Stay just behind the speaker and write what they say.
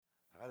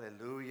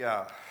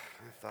Hallelujah.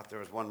 I thought there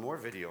was one more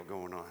video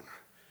going on.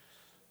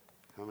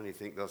 How many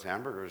think those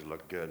hamburgers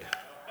look good?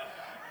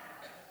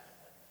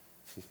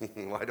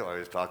 Why do I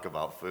always talk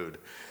about food?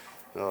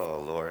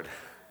 Oh, Lord.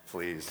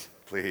 Please,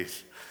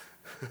 please.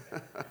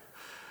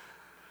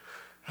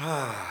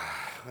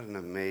 What an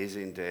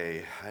amazing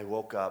day. I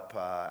woke up,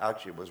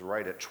 actually it was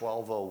right at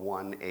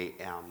 12:01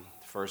 a.m.,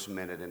 first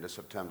minute into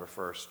September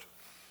 1st.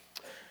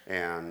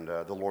 And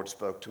the Lord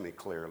spoke to me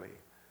clearly.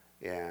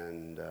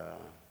 And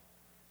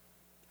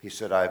he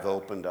said, I've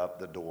opened up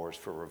the doors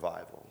for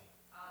revival.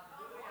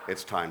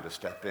 It's time to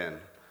step in.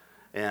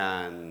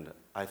 And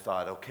I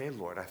thought, okay,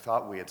 Lord, I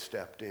thought we had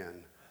stepped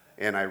in.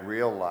 And I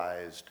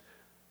realized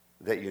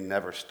that you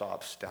never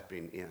stop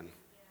stepping in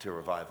to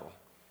revival.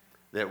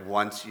 That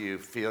once you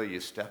feel you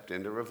stepped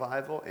into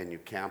revival and you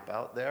camp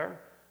out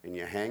there and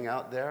you hang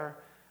out there,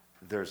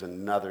 there's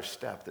another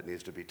step that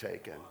needs to be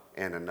taken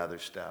and another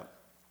step.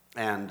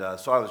 And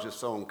so I was just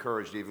so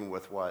encouraged even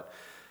with what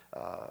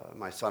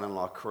my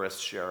son-in-law Chris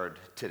shared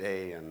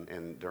today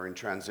and during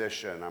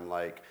transition. I'm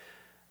like,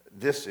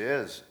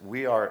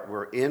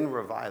 we're in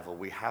revival.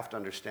 We have to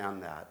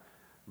understand that.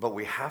 But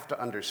we have to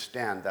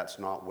understand that's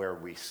not where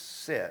we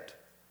sit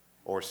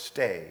or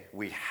stay.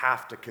 We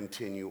have to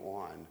continue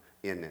on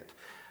in it.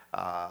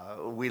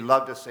 We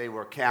love to say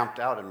we're camped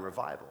out in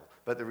revival.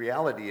 But the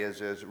reality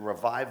is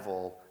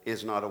revival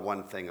is not a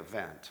one-thing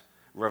event.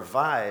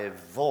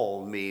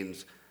 Revival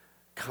means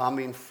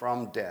coming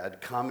from dead,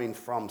 coming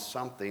from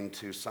something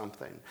to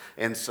something.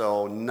 And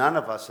so none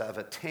of us have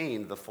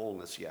attained the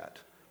fullness yet.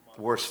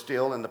 We're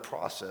still in the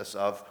process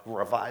of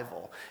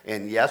revival.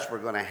 And yes, we're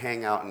going to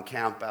hang out and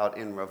camp out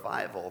in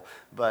revival,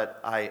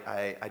 but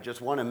I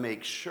just want to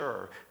make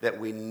sure that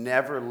we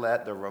never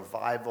let the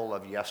revival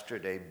of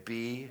yesterday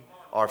be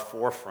our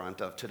forefront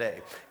of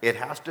today. It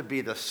has to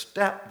be the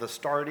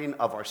starting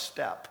of our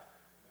step.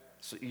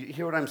 So you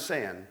hear what I'm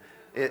saying?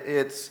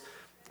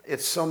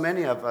 It's so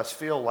many of us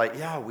feel like,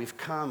 yeah, we've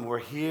come, we're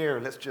here,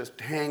 let's just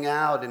hang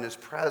out in his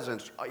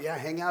presence. Oh, yeah,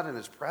 hang out in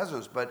his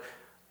presence, but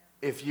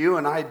if you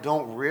and I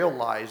don't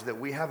realize that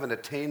we haven't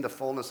attained the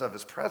fullness of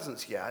his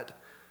presence yet,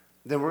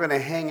 then we're going to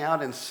hang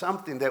out in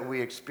something that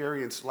we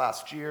experienced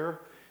last year,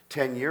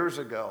 10 years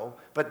ago,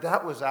 but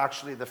that was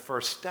actually the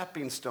first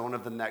stepping stone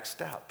of the next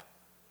step.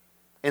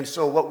 And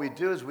so what we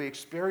do is we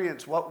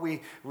experience what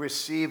we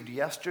received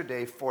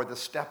yesterday for the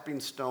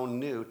stepping stone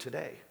new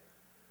today.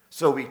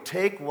 So we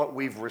take what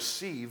we've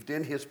received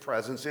in his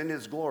presence, in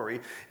his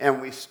glory,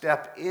 and we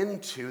step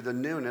into the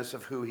newness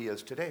of who he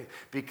is today.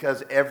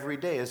 Because every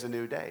day is a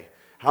new day.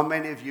 How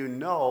many of you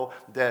know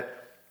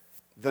that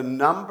the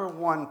number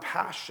one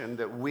passion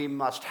that we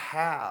must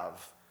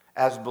have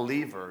as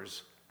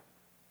believers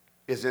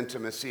is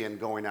intimacy and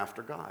going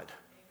after God?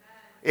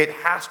 It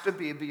has to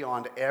be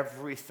beyond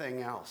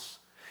everything else.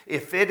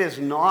 If it is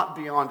not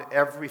beyond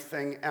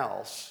everything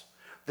else,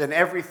 then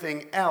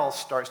everything else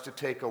starts to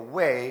take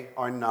away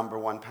our number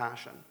one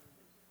passion.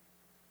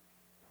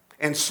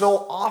 And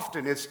so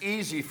often it's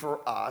easy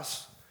for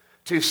us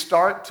to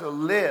start to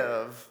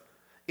live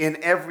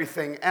in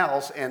everything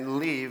else and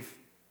leave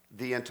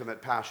the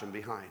intimate passion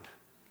behind.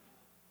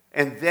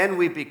 And then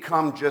we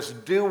become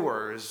just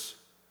doers,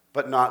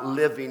 but not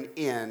living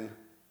in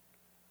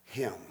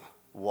him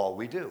while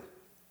we do.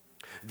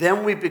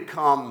 Then we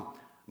become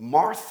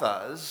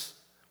Marthas,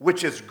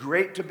 which is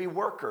great to be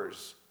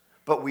workers,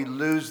 but we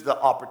lose the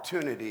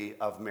opportunity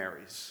of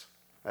Mary's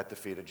at the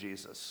feet of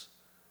Jesus.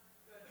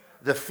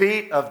 The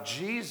feet of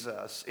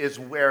Jesus is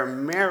where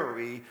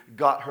Mary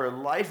got her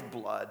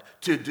lifeblood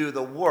to do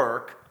the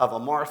work of a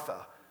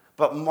Martha.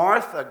 But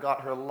Martha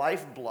got her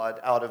lifeblood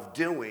out of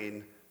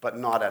doing, but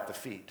not at the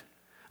feet.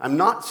 I'm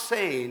not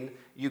saying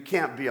you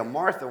can't be a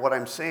Martha. What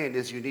I'm saying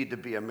is you need to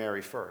be a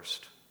Mary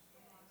first.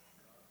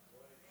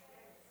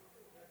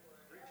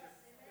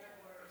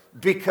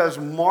 Because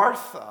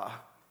Martha,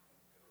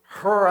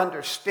 her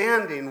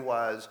understanding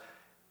was,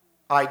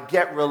 I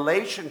get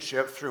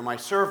relationship through my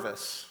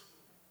service.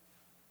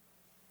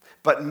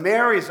 But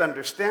Mary's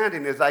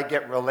understanding is, I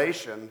get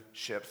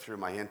relationship through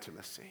my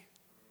intimacy.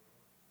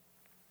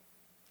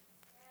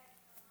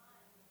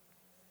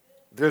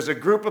 There's a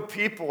group of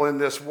people in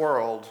this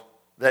world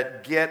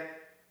that get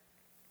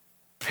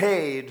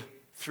paid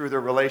through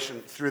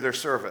their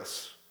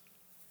service.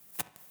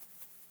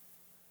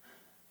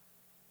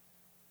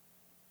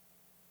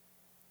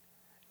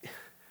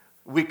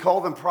 We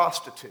call them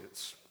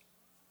prostitutes.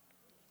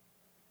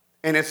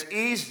 And it's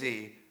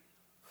easy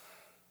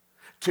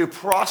to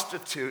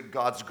prostitute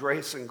God's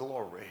grace and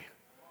glory.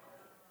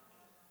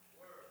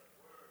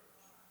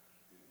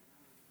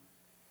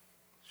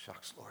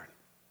 Shucks, Lord.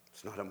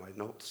 It's not in my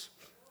notes.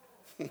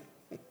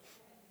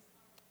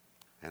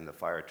 And the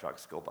fire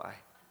trucks go by.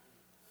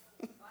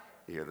 You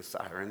hear the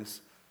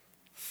sirens.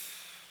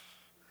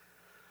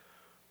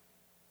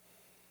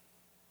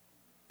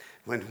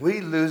 When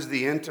we lose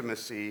the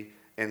intimacy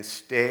and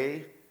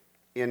stay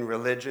in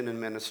religion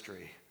and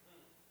ministry,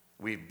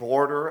 we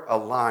border a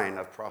line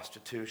of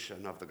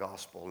prostitution of the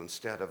gospel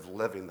instead of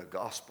living the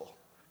gospel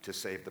to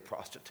save the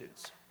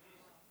prostitutes.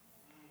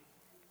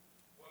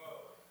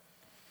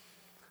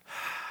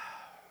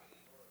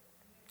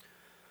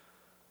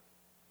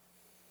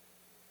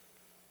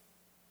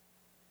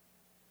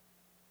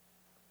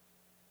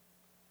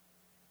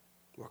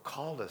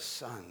 called as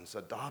sons,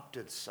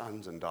 adopted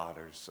sons and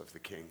daughters of the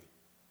King.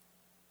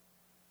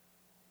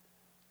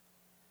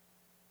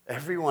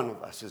 Every one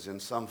of us is in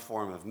some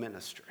form of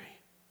ministry.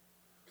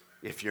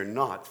 If you're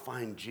not,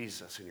 find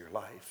Jesus in your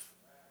life.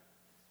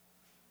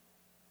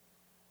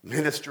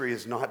 Ministry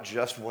is not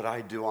just what I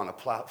do on a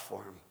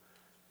platform.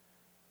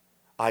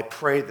 I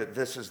pray that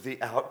this is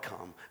the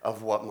outcome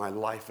of what my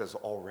life is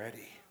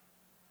already.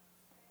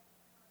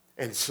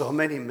 And so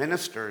many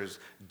ministers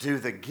do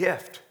the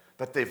gift,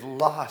 but they've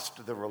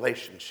lost the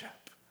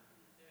relationship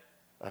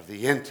of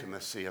the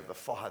intimacy of the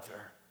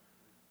Father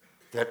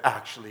that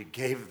actually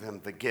gave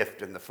them the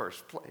gift in the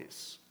first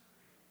place.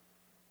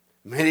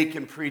 Many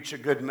can preach a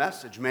good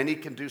message. Many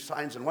can do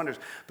signs and wonders.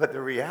 But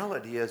the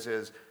reality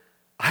is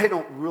I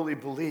don't really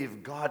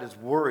believe God is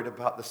worried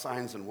about the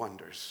signs and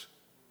wonders.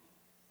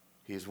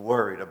 He's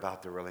worried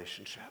about the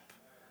relationship.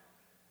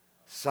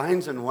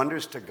 Signs and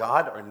wonders to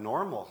God are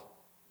normal.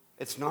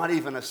 It's not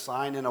even a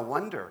sign and a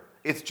wonder.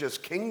 It's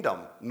just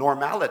kingdom,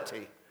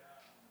 normality.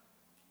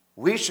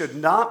 We should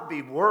not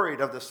be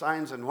worried of the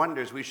signs and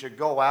wonders. We should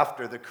go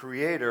after the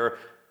creator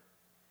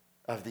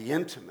of the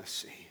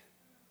intimacy.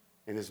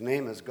 And his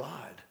name is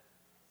God,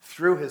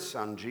 through his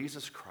Son,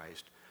 Jesus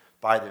Christ,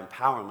 by the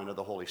empowerment of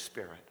the Holy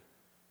Spirit.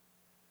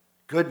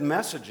 Good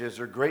messages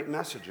are great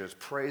messages.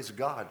 Praise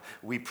God.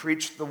 We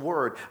preach the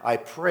word. I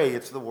pray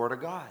it's the word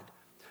of God.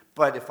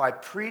 But if I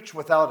preach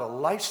without a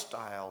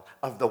lifestyle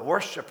of the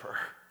worshiper,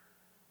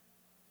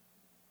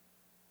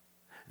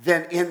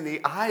 then in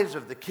the eyes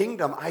of the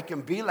kingdom, I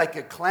can be like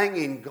a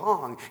clanging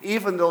gong.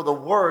 Even though the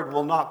word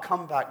will not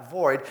come back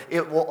void,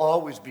 it will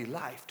always be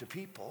life to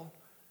people,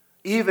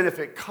 even if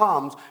it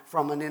comes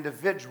from an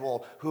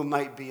individual who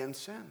might be in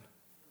sin.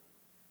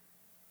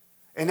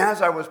 And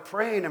as I was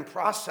praying and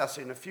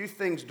processing, a few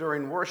things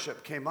during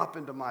worship came up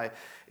into my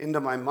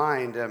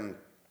mind. And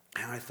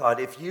I thought,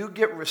 if you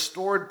get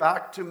restored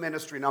back to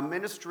ministry, now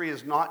ministry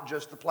is not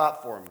just the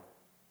platform.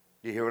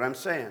 You hear what I'm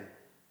saying?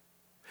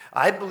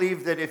 I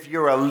believe that if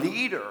you're a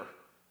leader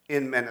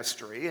in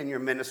ministry and you're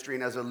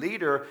ministering as a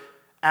leader,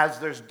 as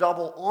there's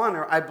double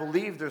honor, I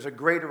believe there's a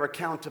greater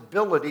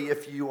accountability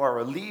if you are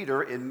a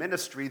leader in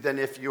ministry than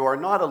if you are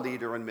not a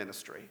leader in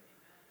ministry.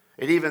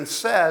 It even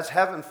says,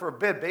 heaven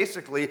forbid,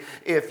 basically,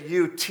 if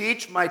you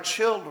teach my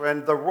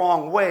children the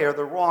wrong way or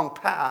the wrong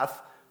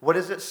path, what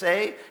does it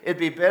say? It'd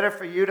be better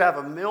for you to have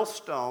a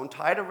millstone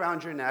tied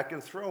around your neck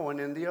and thrown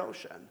in the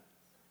ocean.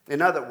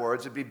 In other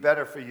words, it'd be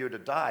better for you to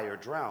die or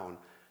drown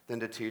than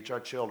to teach our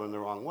children the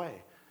wrong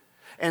way.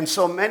 And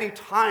so many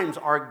times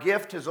our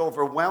gift has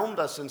overwhelmed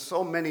us in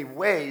so many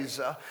ways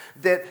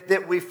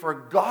that we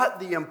forgot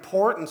the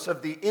importance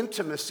of the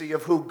intimacy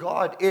of who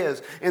God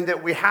is, and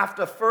that we have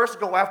to first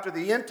go after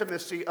the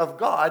intimacy of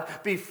God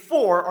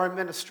before our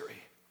ministry.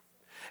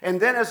 And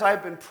then as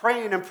I've been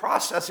praying and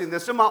processing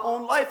this in my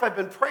own life, I've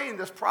been praying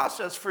this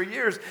process for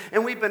years,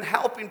 and we've been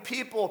helping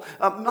people,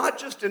 not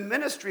just in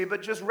ministry,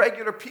 but just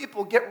regular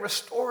people get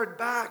restored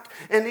back,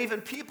 and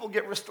even people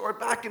get restored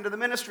back into the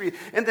ministry.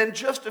 And then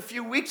just a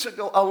few weeks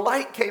ago, a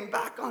light came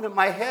back on in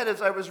my head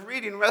as I was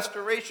reading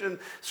restoration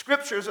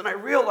scriptures, and I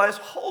realized,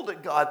 hold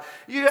it, God,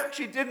 you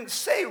actually didn't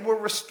say we're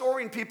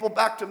restoring people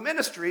back to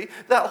ministry.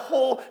 That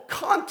whole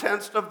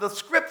context of the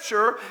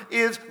scripture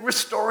is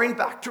restoring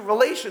back to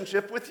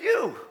relationship with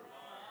you.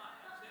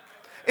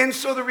 And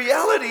so the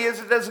reality is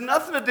it has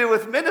nothing to do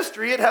with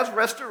ministry. It has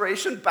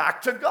restoration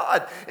back to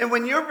God. And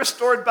when you're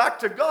restored back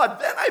to God,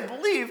 then I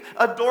believe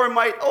a door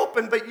might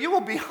open, but you will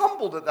be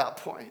humbled at that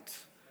point.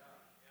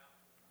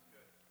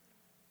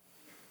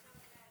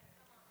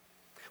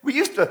 We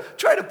used to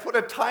try to put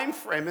a time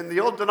frame in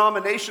the old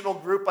denominational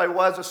group I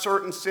was. A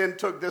certain sin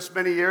took this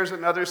many years,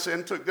 another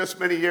sin took this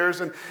many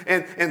years, and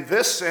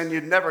this sin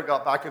you never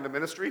got back into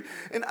ministry.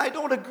 And I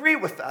don't agree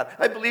with that.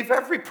 I believe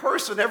every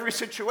person, every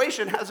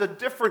situation has a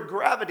different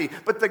gravity,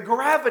 but the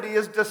gravity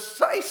is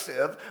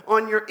decisive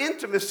on your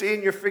intimacy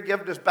and your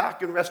forgiveness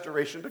back and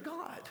restoration to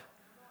God.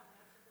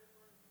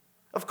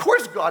 Of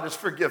course God has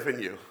forgiven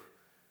you,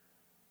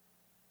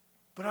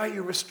 but are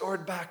you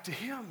restored back to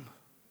Him?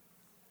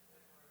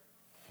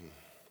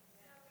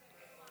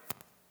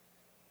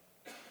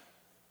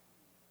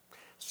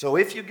 So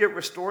if you get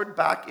restored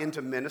back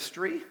into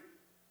ministry,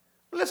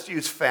 let's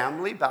use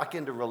family, back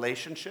into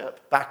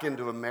relationship, back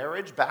into a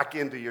marriage, back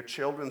into your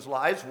children's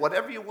lives,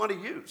 whatever you want to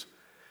use.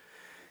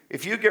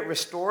 If you get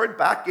restored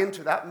back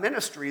into that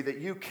ministry that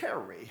you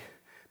carry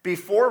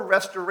before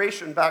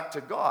restoration back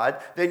to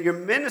God, then your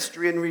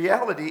ministry in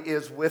reality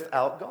is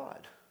without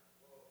God.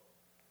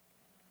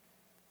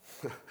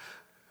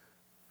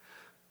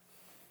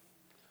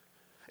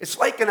 It's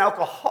like an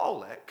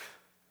alcoholic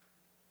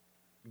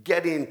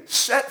getting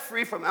set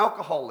free from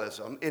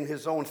alcoholism in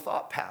his own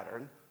thought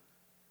pattern,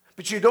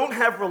 but you don't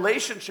have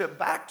relationship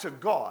back to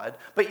God,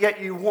 but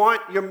yet you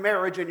want your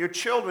marriage and your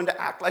children to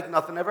act like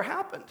nothing ever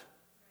happened.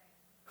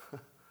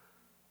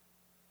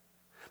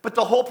 But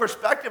the whole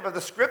perspective of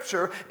the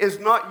scripture is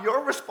not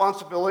your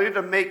responsibility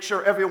to make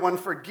sure everyone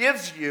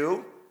forgives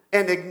you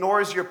and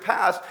ignores your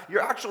past,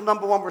 your actual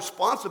number one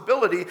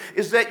responsibility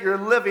is that you're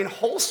living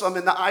wholesome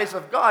in the eyes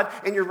of God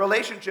and your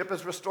relationship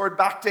is restored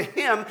back to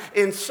Him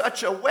in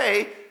such a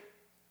way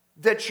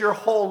that your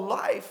whole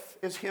life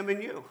is Him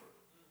and you.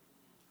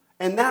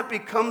 And that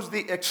becomes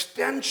the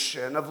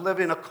extension of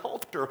living a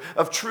culture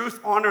of truth,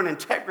 honor, and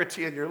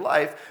integrity in your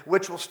life,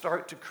 which will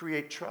start to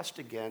create trust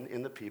again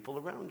in the people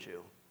around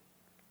you.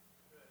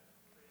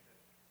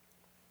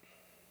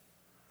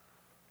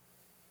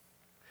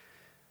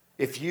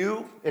 If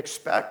you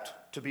expect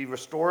to be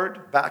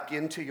restored back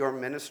into your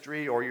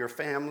ministry or your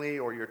family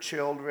or your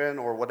children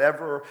or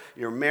whatever,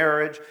 your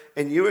marriage,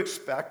 and you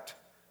expect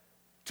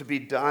to be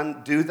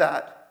done, do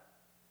that,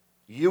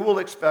 you will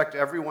expect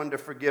everyone to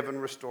forgive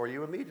and restore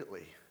you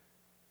immediately.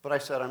 But I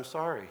said, I'm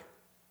sorry.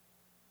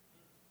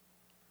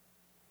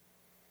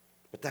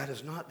 But that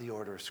is not the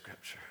order of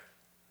Scripture.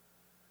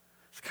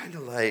 It's kind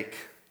of like,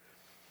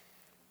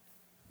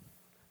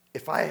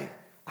 if I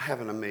have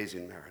an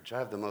amazing marriage. I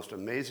have the most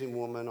amazing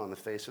woman on the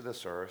face of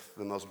this earth,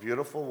 the most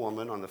beautiful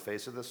woman on the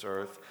face of this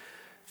earth.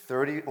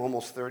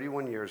 Almost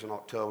 31 years in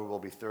October will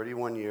be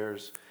 31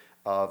 years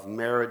of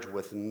marriage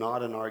with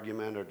not an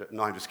argument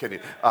no, I'm just kidding.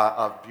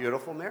 A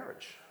beautiful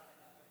marriage.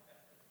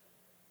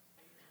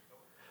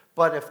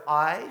 But if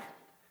I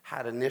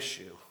had an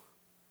issue,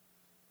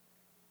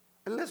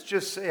 and let's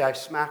just say I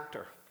smacked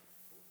her,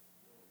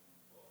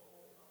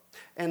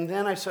 and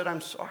then I said,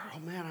 I'm sorry, oh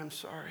man, I'm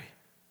sorry.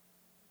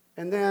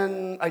 And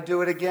then I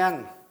do it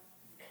again.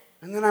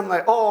 And then I'm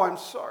like, oh, I'm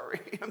sorry.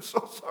 I'm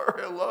so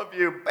sorry. I love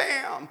you.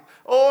 Bam.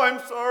 Oh, I'm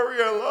sorry.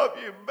 I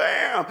love you.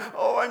 Bam.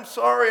 Oh, I'm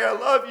sorry. I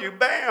love you.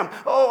 Bam.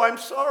 Oh, I'm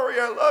sorry.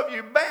 I love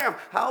you. Bam.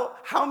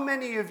 How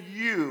many of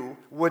you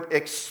would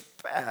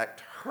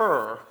expect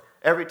her,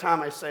 every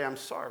time I say I'm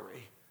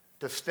sorry,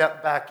 to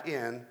step back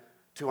in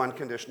to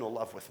unconditional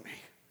love with me?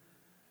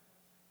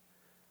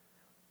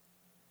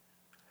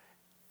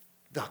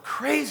 The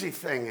crazy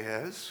thing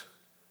is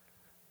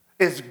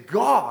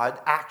God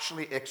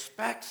actually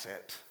expects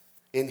it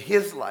in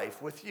His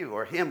life with you,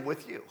 or Him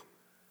with you.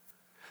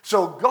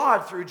 So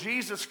God, through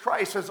Jesus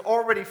Christ, has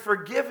already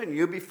forgiven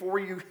you before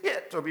you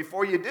hit or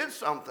before you did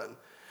something.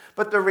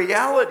 But the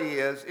reality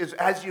is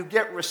as you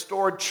get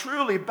restored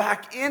truly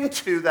back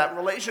into that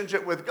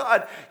relationship with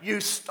God, you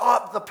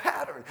stop the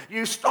pattern.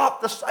 You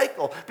stop the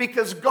cycle,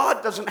 because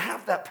God doesn't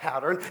have that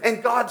pattern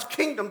and God's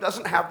kingdom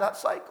doesn't have that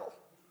cycle.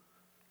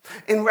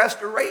 In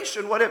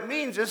restoration, what it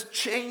means is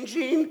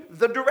changing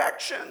the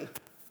direction.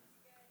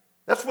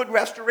 That's what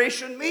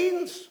restoration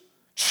means.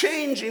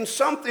 Changing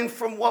something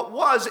from what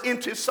was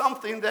into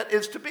something that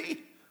is to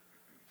be.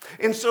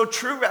 And so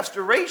true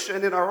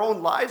restoration in our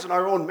own lives and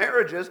our own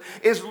marriages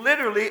is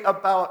literally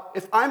about,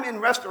 if I'm in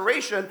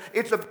restoration,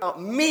 it's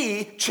about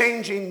me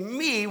changing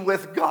me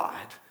with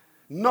God,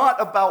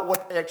 not about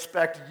what I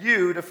expect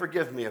you to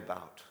forgive me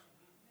about.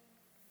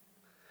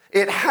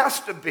 It has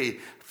to be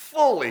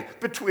fully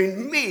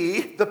between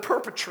me, the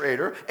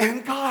perpetrator,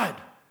 and God.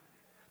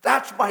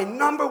 That's my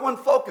number one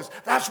focus.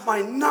 That's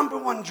my number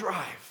one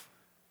drive.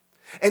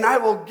 And I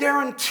will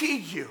guarantee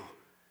you,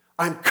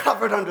 I'm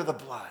covered under the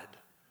blood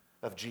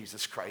of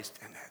Jesus Christ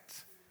in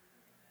it.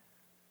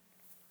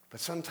 But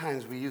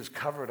sometimes we use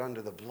covered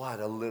under the blood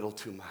a little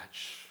too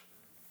much.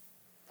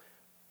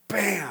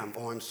 Bam!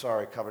 Oh, I'm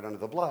sorry, covered under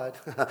the blood.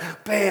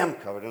 Bam!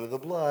 Covered under the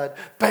blood.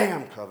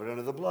 Bam! Covered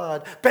under the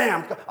blood.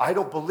 Bam! I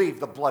don't believe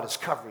the blood is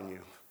covering you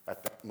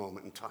at that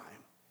moment in time,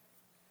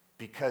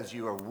 because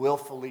you are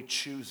willfully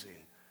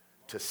choosing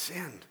to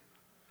sin.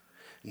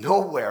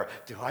 Nowhere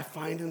do I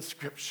find in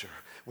Scripture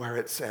where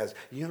it says,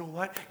 you know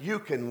what? You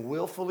can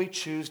willfully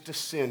choose to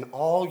sin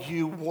all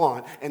you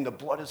want and the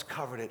blood has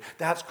covered it.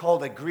 That's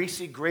called a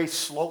greasy gray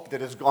slope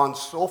that has gone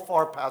so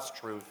far past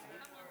truth.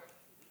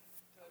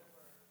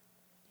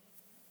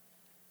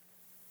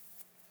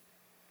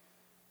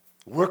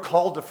 We're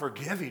called to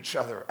forgive each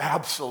other,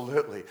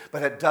 absolutely.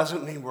 But it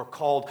doesn't mean we're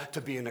called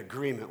to be in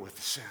agreement with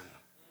the sin.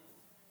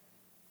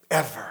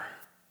 Ever.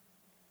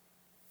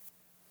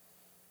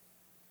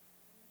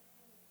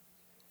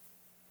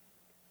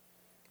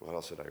 What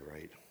else did I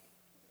write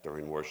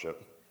during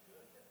worship?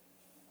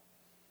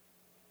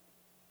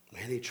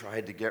 Many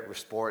tried to get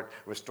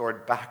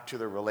restored back to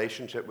the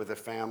relationship with the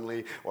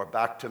family, or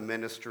back to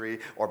ministry,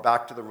 or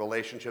back to the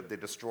relationship they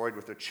destroyed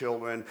with their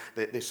children.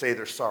 They say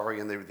they're sorry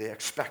and they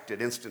expect it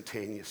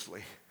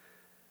instantaneously.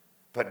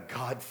 But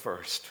God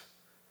first.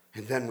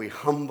 And then we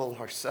humble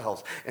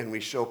ourselves and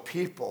we show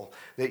people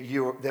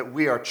that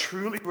we are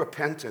truly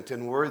repentant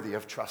and worthy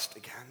of trust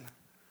again.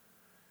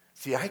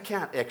 See, I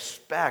can't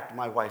expect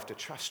my wife to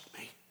trust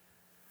me.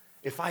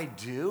 If I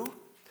do,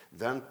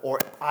 or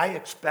if I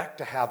expect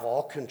to have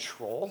all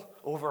control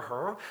over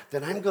her,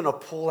 then I'm going to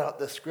pull out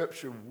the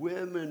Scripture,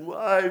 women,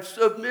 wives,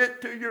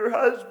 submit to your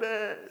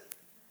husband.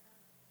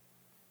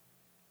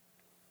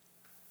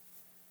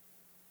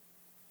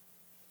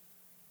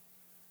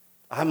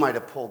 I might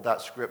have pulled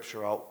that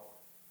Scripture out,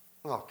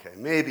 okay,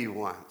 maybe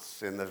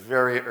once in the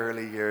very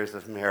early years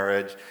of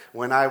marriage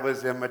when I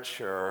was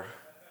immature.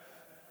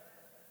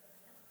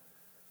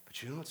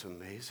 But you know what's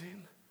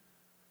amazing?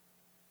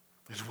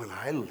 is when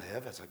I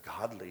live as a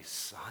godly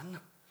son,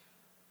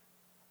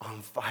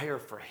 on fire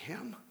for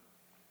him,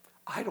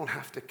 I don't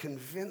have to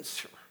convince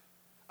her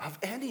of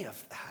any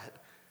of that.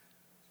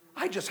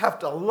 I just have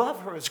to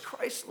love her as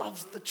Christ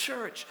loves the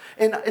church.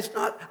 And it's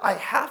not I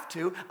have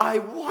to, I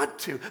want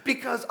to,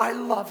 because I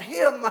love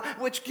him,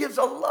 which gives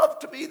a love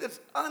to me that's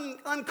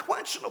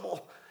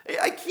unquenchable.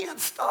 I can't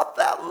stop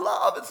that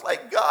love. It's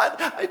like, God,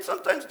 I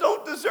sometimes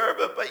don't deserve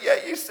it, but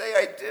yet you say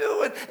I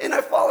do. And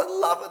I fall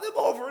in love with him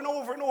over and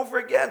over and over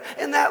again.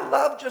 And that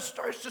love just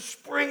starts to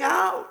spring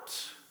out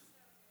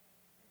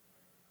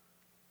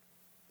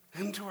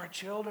into our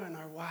children,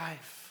 our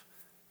wife,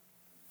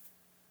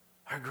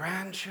 our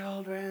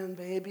grandchildren,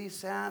 baby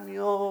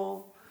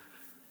Samuel.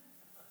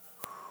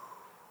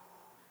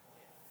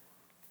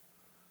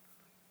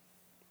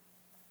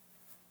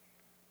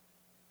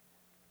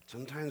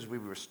 Sometimes we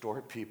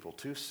restore people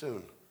too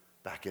soon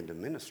back into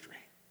ministry.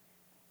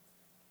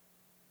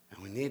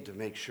 And we need to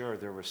make sure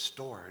they're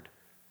restored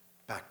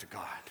back to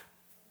God.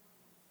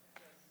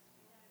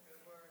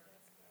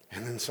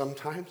 And then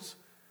sometimes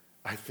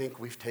I think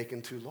we've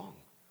taken too long.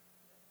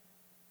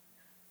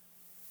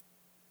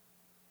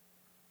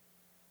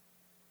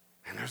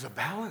 And there's a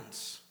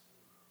balance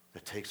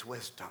that takes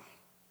wisdom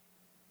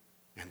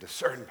and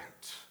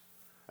discernment,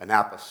 an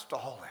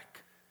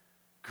apostolic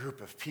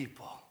group of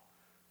people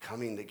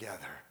coming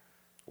together,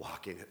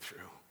 walking it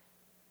through,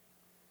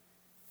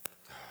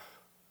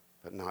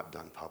 but not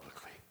done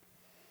publicly,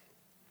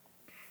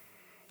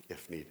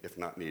 if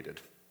not needed.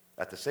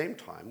 At the same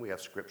time, we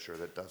have scripture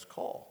that does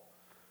call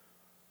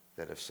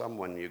that if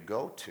someone you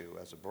go to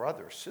as a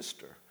brother,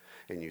 sister,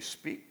 and you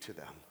speak to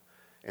them,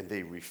 and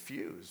they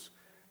refuse,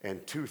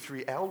 and 2,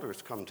 3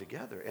 elders come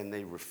together and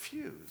they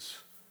refuse,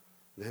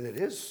 then it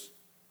is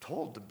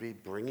told to be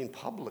bringing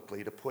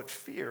publicly to put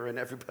fear in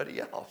everybody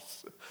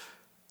else.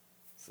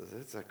 So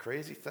it's a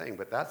crazy thing,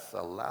 but that's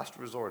the last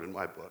resort in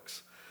my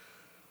books.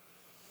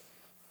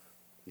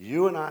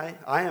 You and I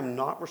am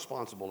not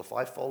responsible if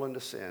I fall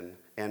into sin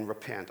and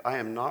repent. I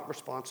am not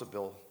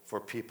responsible for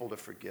people to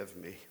forgive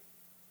me.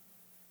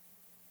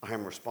 I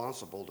am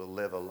responsible to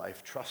live a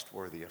life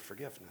trustworthy of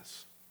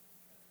forgiveness.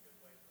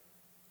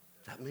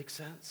 That makes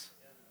sense?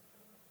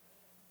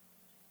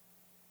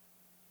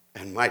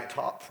 And my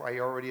top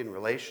priority in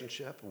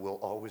relationship will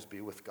always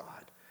be with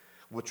God,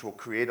 which will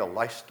create a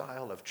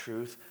lifestyle of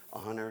truth,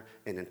 honor,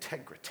 and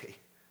integrity.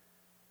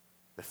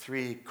 The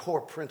 3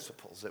 core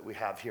principles that we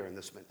have here in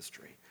this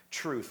ministry: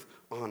 truth,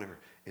 honor,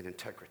 and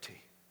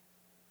integrity.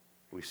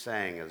 We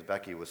sang, as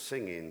Becky was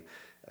singing,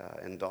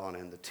 and Donna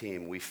and the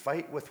team, we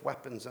fight with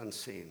weapons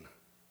unseen.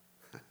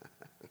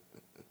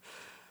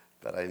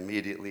 But I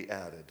immediately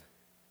added,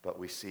 but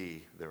we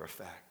see their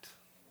effect.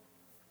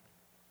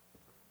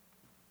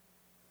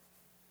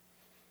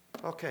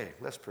 Okay,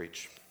 let's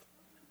preach.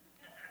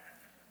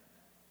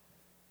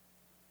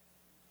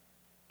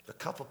 A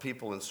couple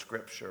people in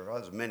Scripture,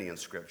 there's many in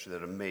Scripture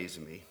that amaze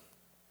me.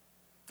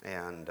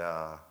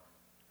 But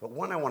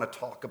one I want to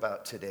talk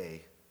about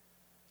today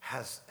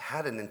has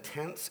had an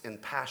intense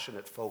and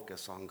passionate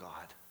focus on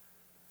God.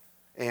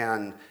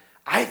 And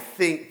I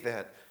think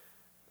that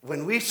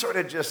when we sort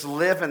of just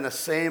live in the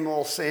same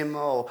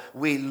old,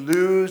 we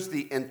lose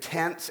the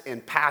intense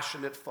and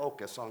passionate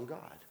focus on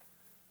God.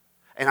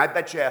 And I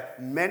bet you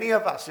many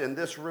of us in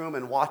this room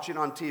and watching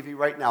on TV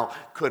right now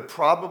could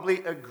probably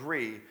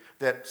agree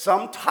that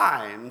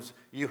sometimes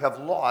you have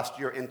lost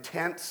your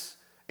intense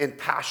and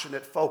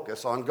passionate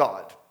focus on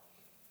God.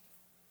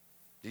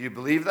 Do you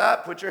believe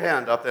that? Put your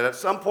hand up that at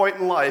some point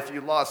in life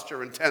you lost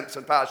your intense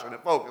and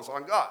passionate focus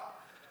on God.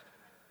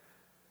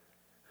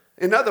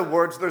 In other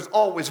words, there's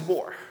always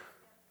more.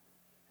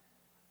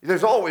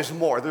 There's always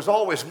more. There's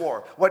always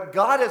more. What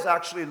God is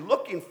actually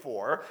looking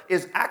for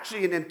is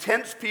actually an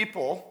intense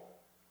people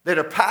that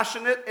are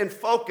passionate and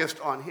focused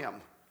on him.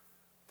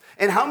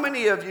 And how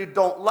many of you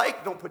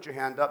don't put your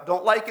hand up,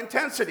 don't like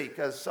intensity?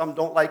 Because some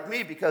don't like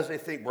me because they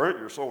think, Brent,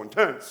 you're so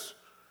intense.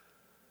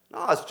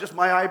 No, it's just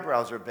my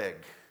eyebrows are big.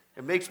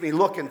 It makes me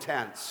look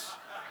intense.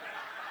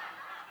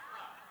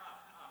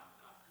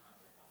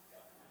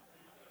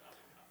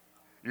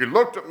 You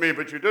looked at me,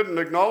 but you didn't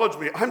acknowledge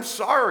me. I'm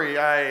sorry.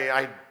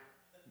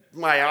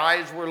 My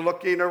eyes were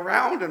looking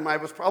around, and I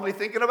was probably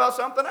thinking about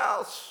something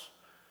else.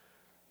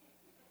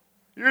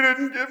 You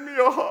didn't give me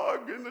a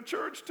hug in the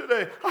church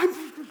today.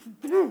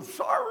 I'm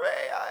sorry.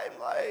 I'm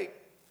like...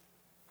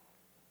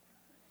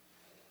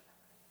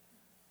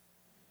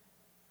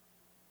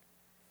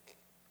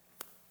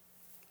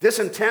 This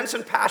intense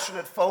and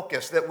passionate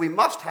focus that we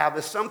must have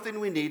is something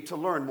we need to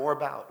learn more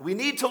about. We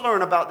need to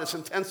learn about this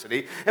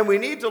intensity, and we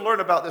need to learn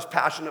about this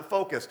passionate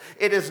focus.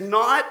 It is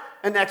not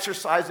an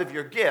exercise of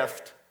your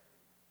gift.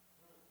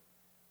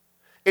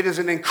 It is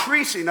an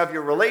increasing of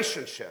your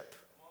relationship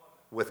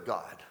with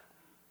God.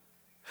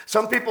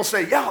 Some people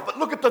say, yeah, but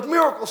look at the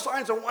miracles,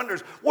 signs, and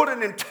wonders. What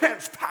an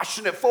intense,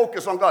 passionate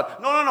focus on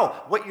God. No.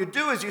 What you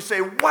do is you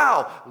say,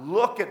 wow,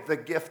 look at the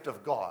gift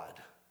of God.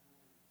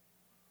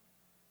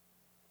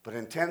 But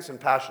intense and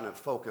passionate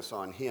focus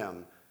on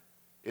him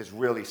is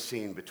really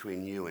seen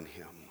between you and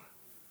him.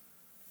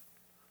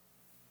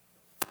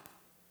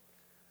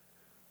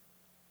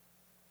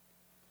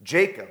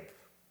 Jacob,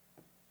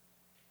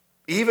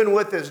 even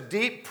with his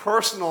deep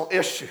personal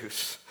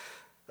issues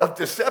of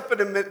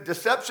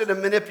deception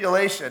and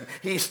manipulation,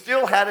 he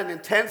still had an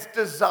intense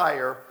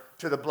desire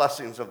to the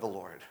blessings of the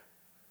Lord.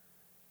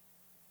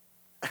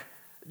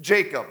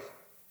 Jacob,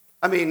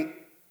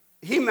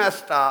 he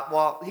messed up.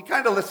 Well, he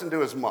kind of listened to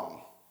his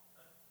mom,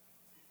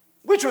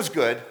 which was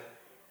good,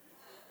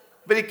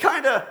 but he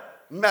kind of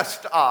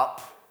messed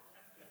up.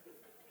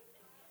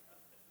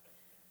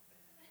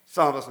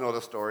 Some of us know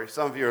the story.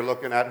 Some of you are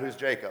looking at who's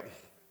Jacob.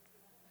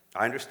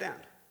 I understand.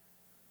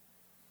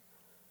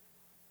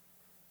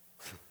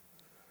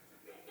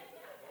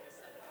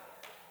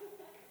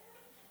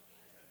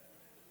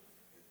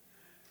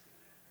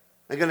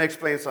 I'm going to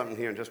explain something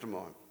here in just a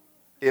moment.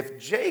 If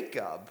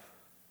Jacob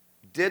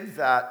did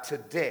that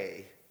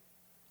today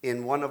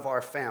in one of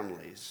our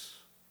families,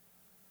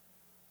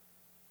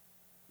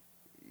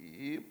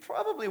 you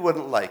probably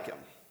wouldn't like him.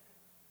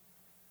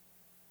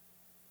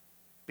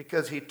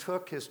 Because he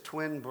took his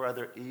twin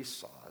brother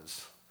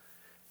Esau's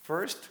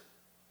first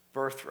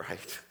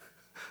birthright,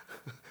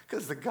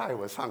 because the guy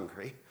was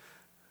hungry,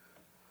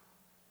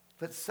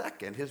 but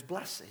second, his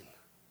blessing.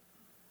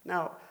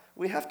 Now,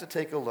 we have to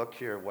take a look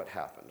here at what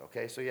happened,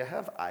 okay? So you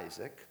have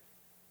Isaac,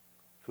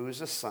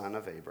 who's a son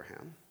of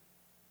Abraham,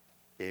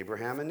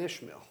 Abraham and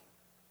Ishmael.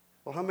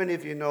 Well, how many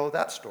of you know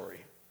that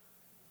story?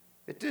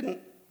 It didn't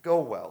go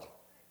well,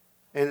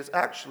 and it's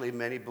actually,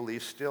 many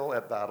believe, still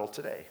at battle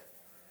today.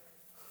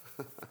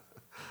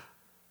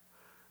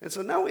 And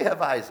so now we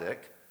have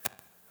Isaac,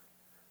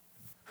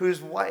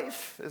 whose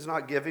wife is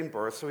not giving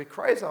birth, so he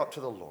cries out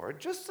to the Lord,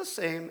 just the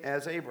same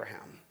as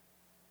Abraham.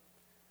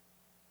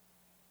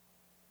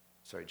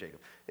 Sorry, Jacob.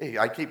 Hey,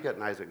 I keep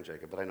getting Isaac and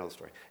Jacob, but I know the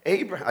story.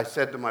 I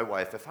said to my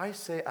wife, if I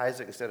say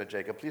Isaac instead of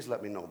Jacob, please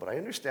let me know, but I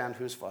understand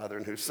who's father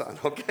and who's son,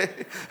 okay?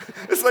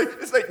 It's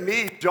like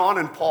me, John,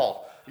 and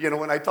Paul.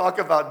 When I talk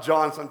about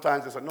John,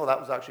 sometimes it's like, no, that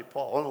was actually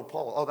Paul. Oh, no,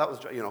 Paul. Oh, that was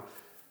John,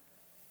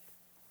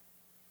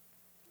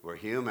 We're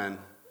human.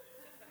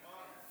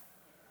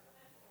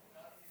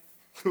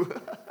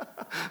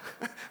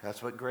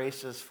 That's what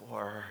grace is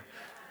for.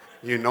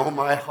 You know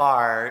my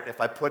heart if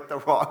I put the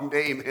wrong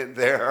name in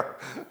there.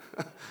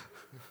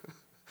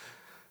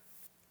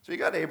 So you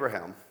got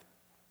Abraham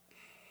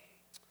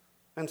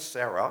and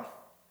Sarah,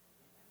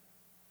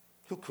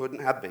 who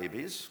couldn't have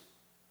babies.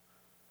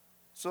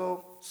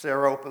 So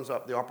Sarah opens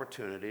up the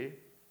opportunity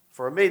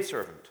for a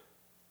maidservant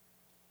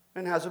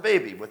and has a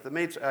baby with the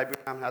maid.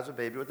 Abraham has a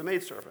baby with the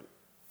maidservant.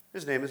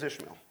 His name is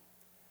Ishmael.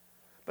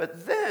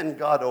 But then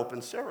God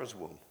opens Sarah's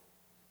womb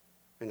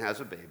and has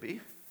a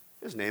baby.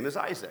 His name is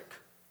Isaac.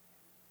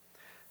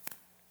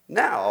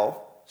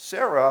 Now,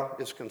 Sarah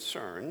is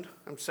concerned.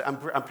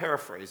 I'm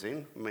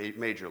paraphrasing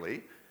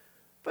majorly,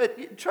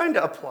 but trying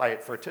to apply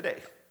it for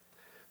today.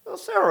 Well,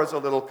 Sarah is a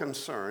little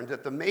concerned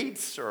that the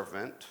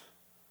maidservant,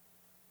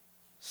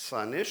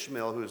 son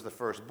Ishmael, who's the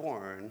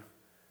firstborn,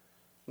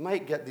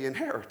 might get the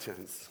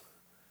inheritance.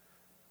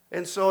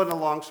 And so in the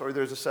long story,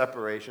 there's a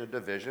separation, a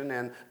division,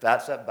 and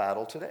that's at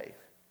battle today.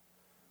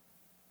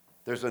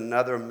 There's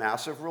another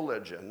massive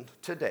religion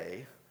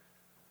today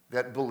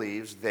that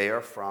believes they are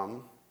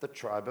from the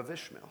tribe of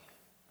Ishmael.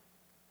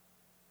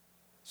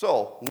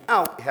 So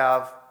now we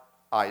have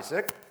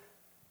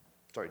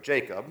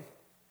Jacob.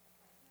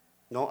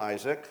 No,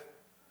 Isaac.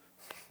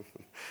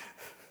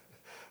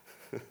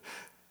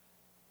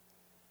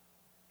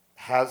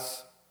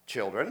 Has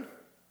children,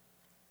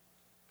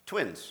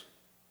 twins.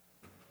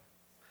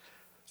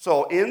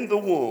 So in the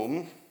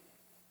womb,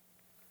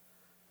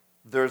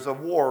 there's a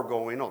war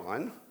going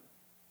on.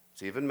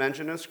 It's even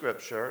mentioned in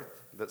Scripture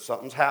that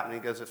something's happening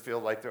because it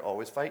feels like they're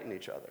always fighting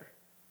each other.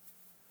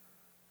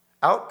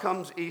 Out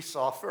comes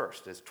Esau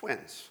first as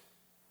twins.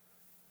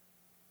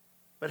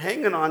 But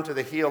hanging on to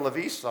the heel of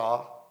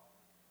Esau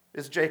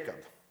is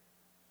Jacob.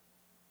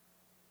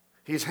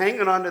 He's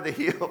hanging on to the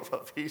heel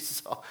of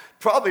Esau,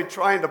 probably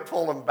trying to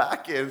pull him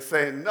back in,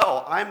 saying,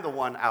 no, I'm the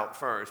one out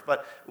first.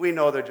 But we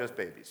know they're just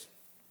babies.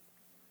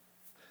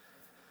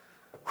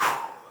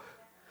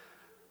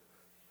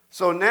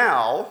 So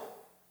now,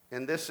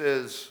 and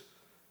this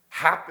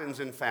happens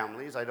in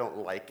families, I don't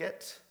like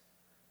it.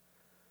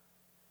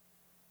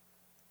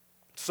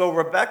 So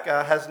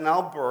Rebekah has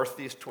now birthed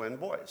these twin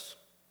boys.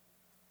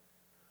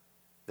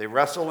 They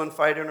wrestle and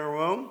fight in her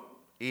womb.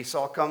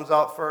 Esau comes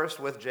out first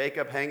with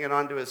Jacob hanging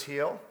onto his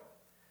heel.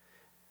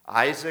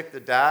 Isaac, the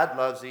dad,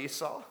 loves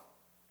Esau,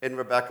 and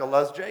Rebekah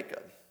loves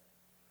Jacob.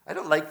 I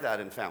don't like that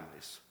in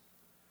families.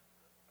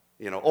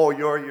 Oh,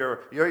 you're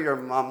your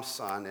mom's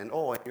son, and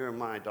oh, you're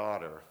my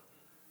daughter.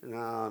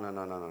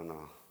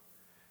 No.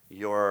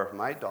 You're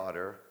my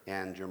daughter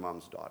and your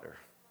mom's daughter.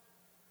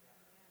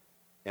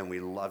 And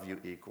we love you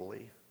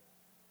equally,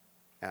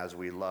 as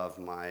we love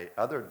my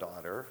other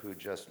daughter who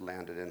just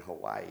landed in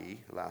Hawaii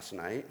last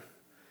night.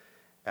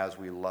 As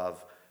we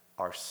love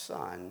our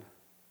son,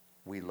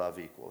 we love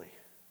equally.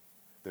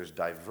 There's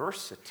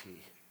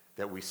diversity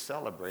that we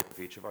celebrate with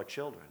each of our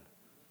children.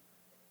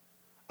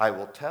 I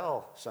will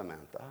tell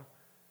Samantha,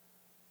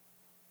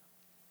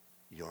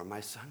 you're my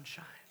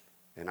sunshine.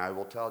 And I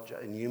will tell,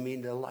 and you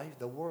mean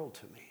the world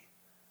to me.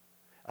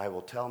 I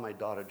will tell my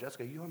daughter,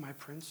 Jessica, you are my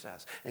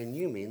princess, and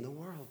you mean the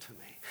world to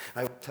me.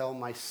 I will tell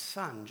my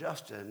son,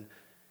 Justin,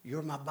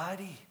 you're my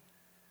buddy,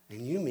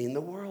 and you mean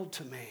the world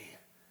to me.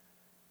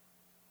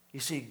 You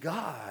see,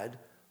 God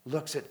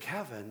looks at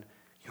Kevin,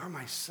 you're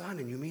my son,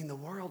 and you mean the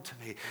world to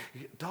me.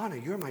 Donna,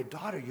 you're my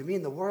daughter, you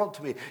mean the world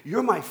to me.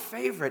 You're my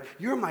favorite,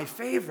 you're my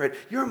favorite,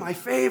 you're my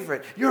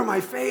favorite, you're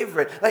my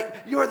favorite. Like,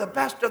 you're the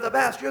best of the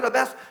best, you're the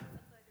best.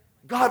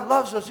 God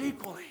loves us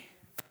equally.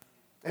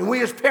 And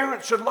we as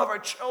parents should love our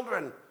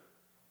children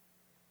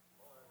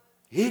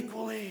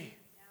equally.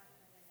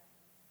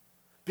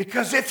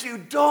 Because if you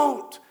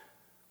don't,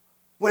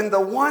 when the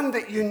one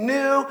that you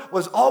knew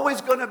was always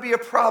going to be a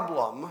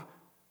problem,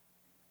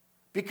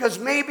 because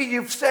maybe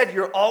you've said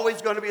you're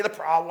always going to be the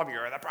problem,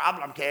 you're the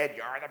problem kid,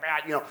 you're the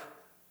bad,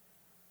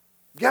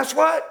 guess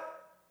what?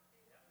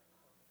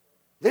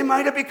 They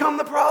might have become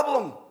the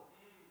problem.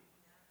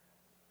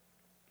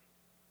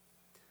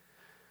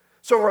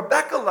 So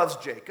Rebekah loves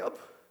Jacob.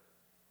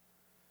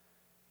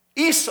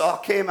 Esau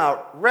came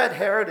out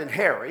red-haired and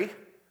hairy.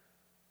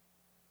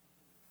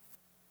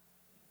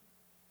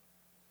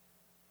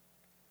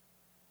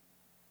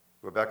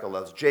 Rebekah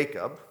loves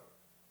Jacob.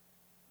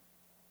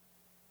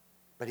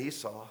 But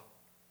Esau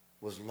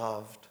was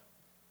loved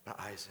by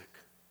Isaac.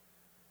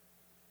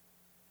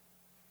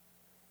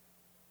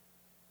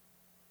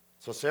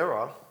 So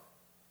Sarah,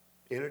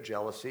 in her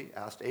jealousy,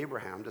 asked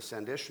Abraham to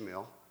send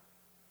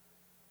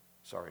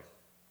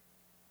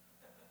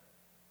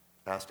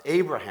asked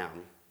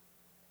Abraham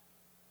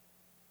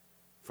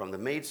from the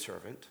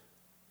maidservant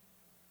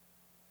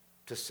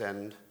to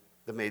send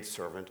the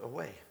maidservant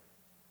away.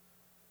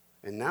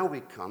 And now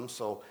we come,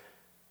 so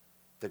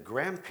the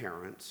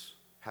grandparents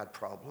had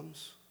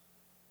problems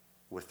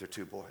with their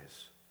two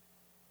boys.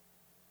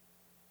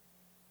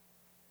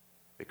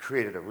 It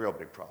created a real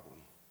big problem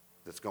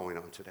that's going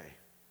on today.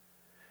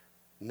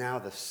 Now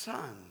the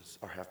sons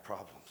have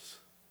problems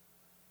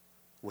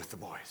with the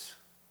boys.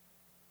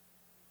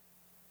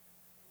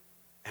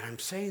 And I'm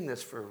saying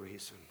this for a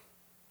reason.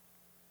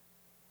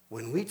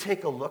 When we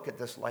take a look at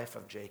this life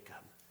of Jacob,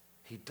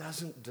 he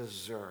doesn't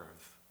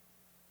deserve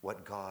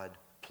what God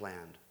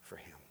planned for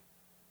him.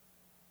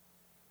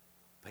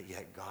 But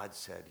yet God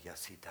said,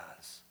 yes, he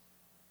does.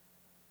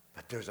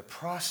 But there's a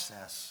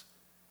process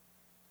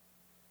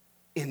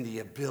in the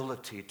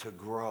ability to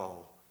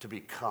grow, to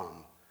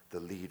become the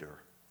leader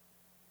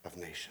of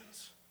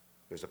nations.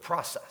 There's a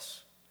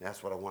process.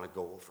 That's what I want to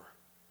go over.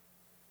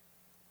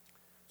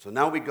 So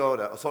now we go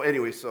to,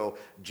 so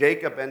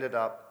Jacob ended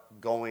up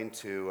going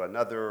to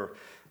another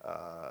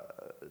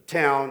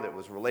town that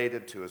was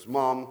related to his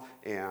mom,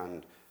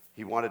 and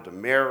he wanted to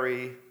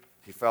marry.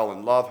 He fell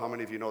in love. How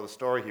many of you know the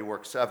story? He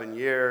worked 7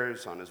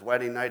 years. On his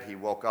wedding night, he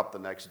woke up the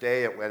next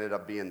day. It ended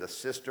up being the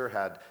sister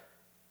had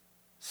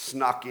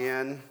snuck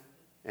in,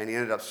 and he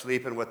ended up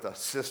sleeping with the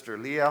sister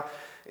Leah.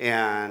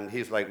 And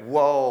he's like,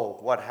 whoa,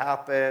 what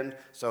happened?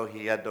 So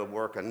he had to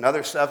work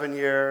another 7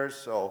 years.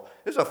 So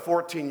it was a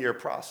 14-year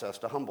process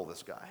to humble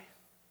this guy.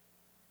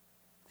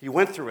 He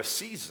went through a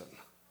season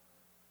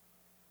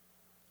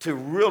to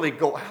really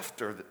go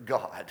after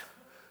God.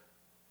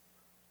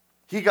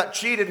 He got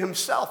cheated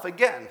himself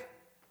again.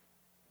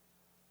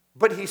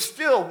 But he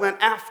still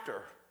went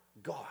after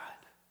God.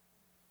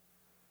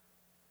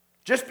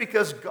 Just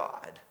because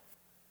God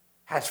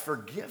has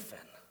forgiven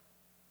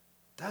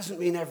doesn't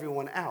mean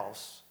everyone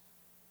else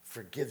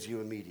forgives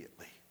you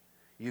immediately.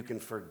 You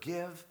can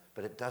forgive,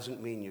 but it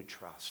doesn't mean you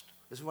trust.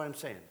 This is what I'm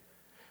saying.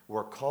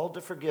 We're called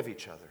to forgive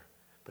each other,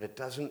 but it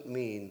doesn't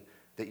mean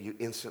that you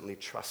instantly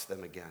trust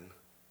them again.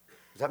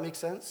 Does that make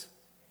sense?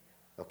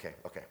 Okay.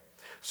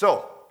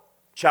 So,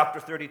 chapter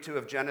 32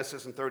 of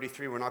Genesis and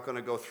 33, we're not going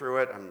to go through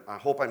it. I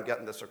hope I'm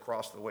getting this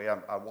across the way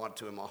I want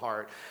to in my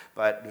heart.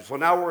 So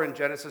now we're in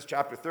Genesis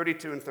chapter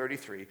 32 and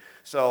 33.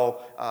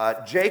 So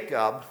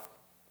Jacob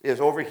is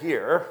over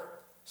here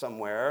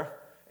somewhere,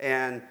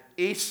 and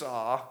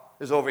Esau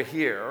is over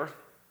here.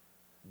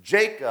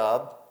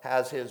 Jacob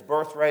has his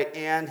birthright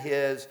and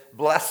his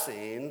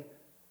blessing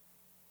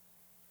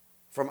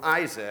from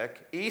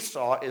Isaac.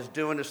 Esau is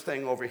doing his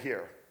thing over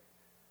here.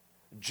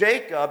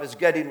 Jacob is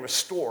getting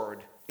restored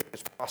in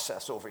his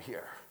process over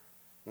here.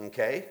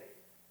 Okay?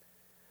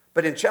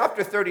 But in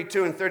chapter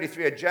 32 and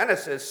 33 of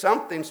Genesis,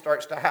 something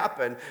starts to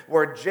happen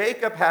where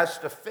Jacob has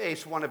to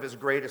face one of his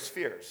greatest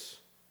fears.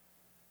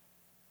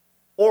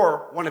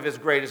 Or one of his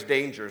greatest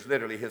dangers,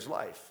 literally his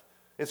life.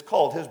 It's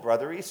called his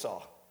brother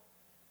Esau.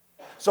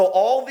 So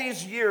all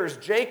these years,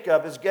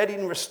 Jacob is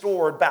getting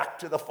restored back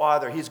to the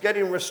father. He's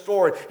getting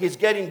restored. He's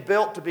getting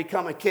built to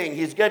become a king.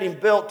 He's getting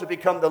built to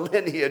become the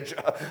lineage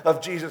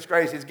of Jesus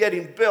Christ. He's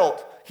getting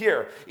built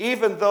here.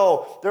 Even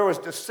though there was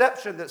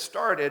deception that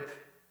started,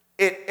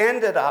 it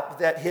ended up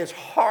that his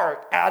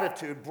heart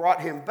attitude brought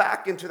him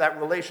back into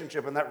that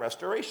relationship and that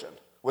restoration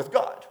with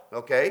God.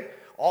 Okay?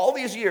 All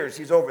these years,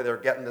 he's over there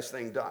getting this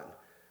thing done.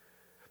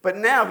 But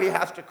now he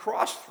has to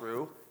cross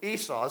through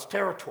Esau's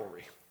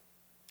territory.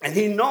 And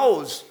he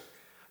knows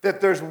that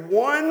there's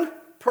one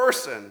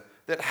person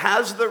that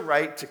has the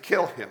right to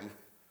kill him,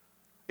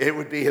 it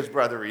would be his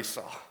brother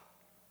Esau.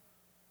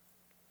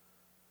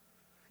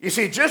 You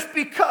see, just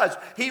because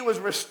he was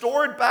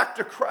restored back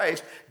to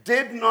Christ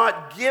did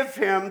not give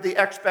him the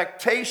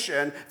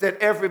expectation that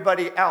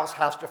everybody else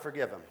has to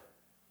forgive him.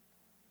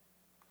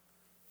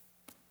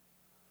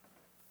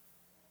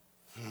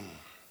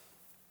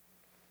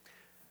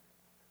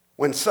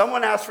 When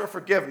someone asks for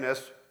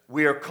forgiveness,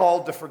 we are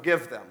called to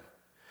forgive them.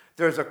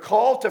 There's a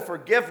call to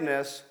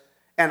forgiveness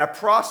and a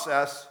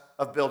process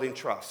of building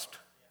trust.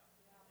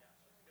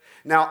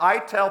 Now, I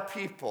tell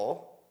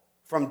people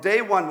from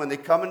day one when they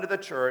come into the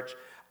church,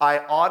 I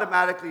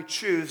automatically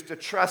choose to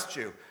trust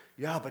you.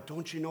 Yeah, but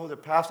don't you know the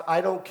past?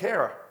 I don't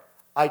care.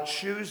 I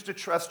choose to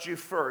trust you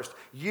first.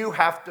 You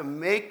have to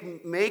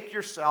make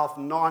yourself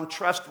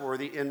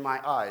non-trustworthy in my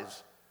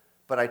eyes,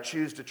 but I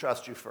choose to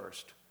trust you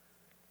first.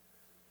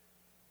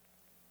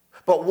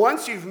 But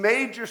once you've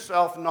made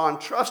yourself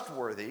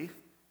non-trustworthy,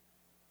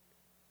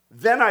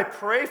 then I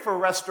pray for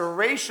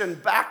restoration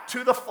back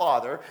to the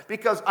Father,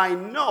 because I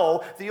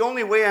know the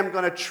only way I'm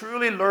going to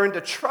truly learn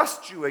to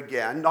trust you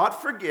again,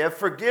 not forgive,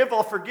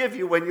 I'll forgive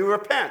you when you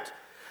repent.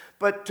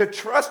 But to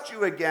trust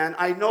you again,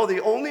 I know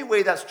the only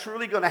way that's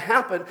truly going to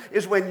happen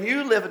is when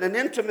you live in an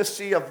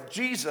intimacy of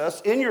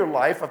Jesus in your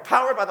life,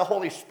 empowered by the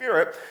Holy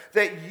Spirit,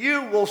 that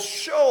you will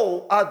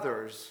show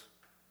others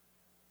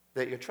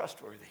that you're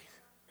trustworthy.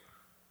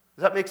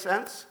 Does that make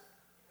sense?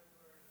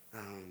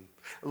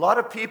 A lot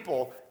of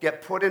people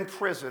get put in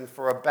prison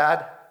for a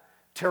bad,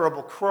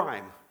 terrible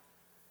crime.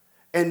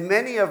 And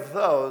many of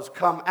those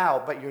come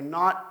out, but you're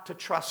not to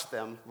trust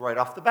them right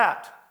off the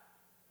bat.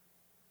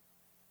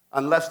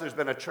 Unless there's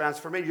been a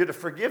transformation. You're to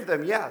forgive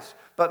them, yes.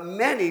 But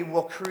many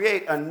will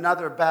create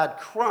another bad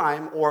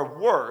crime or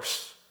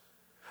worse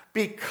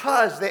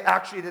because they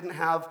actually didn't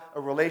have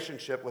a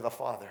relationship with a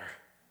father.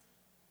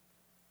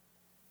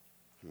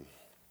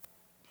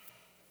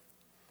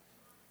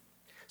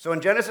 So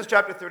in Genesis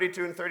chapter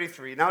 32 and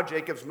 33, now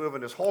Jacob's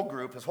moving his whole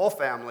group, his whole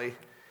family,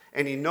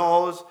 and he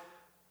knows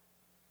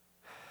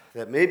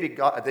that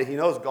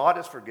God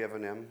has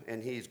forgiven him,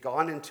 and he's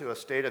gone into a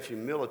state of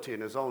humility in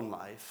his own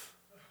life.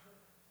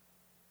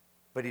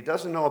 But he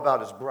doesn't know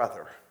about his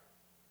brother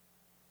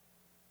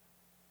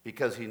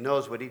because he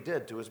knows what he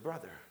did to his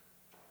brother.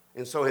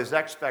 And so his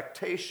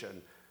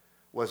expectation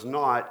was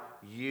not,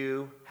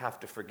 you have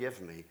to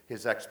forgive me.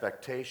 His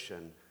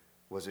expectation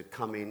was it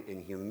coming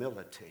in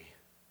humility.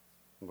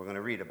 And we're going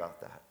to read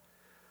about that.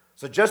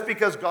 So just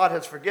because God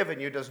has forgiven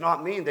you does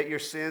not mean that your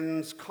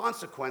sin's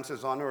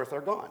consequences on earth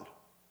are gone.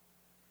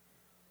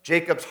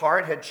 Jacob's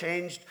heart had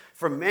changed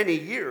for many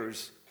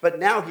years, but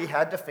now he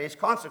had to face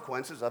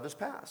consequences of his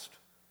past.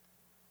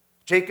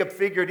 Jacob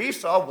figured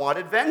Esau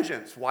wanted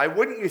vengeance. Why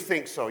wouldn't you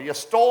think so? You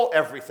stole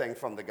everything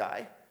from the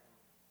guy.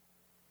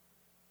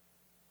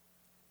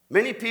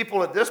 Many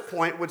people at this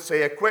point would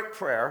say a quick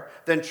prayer,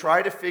 then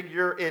try to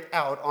figure it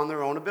out on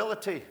their own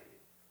ability.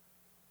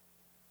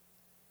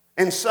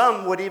 And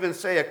some would even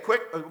say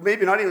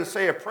maybe not even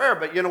say a prayer,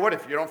 but you know what?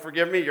 If you don't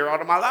forgive me, you're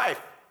out of my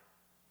life.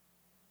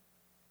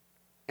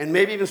 And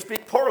maybe even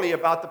speak poorly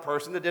about the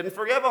person that didn't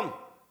forgive them.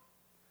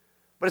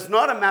 But it's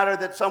not a matter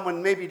that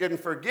someone maybe didn't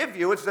forgive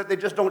you, it's that they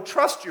just don't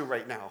trust you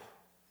right now.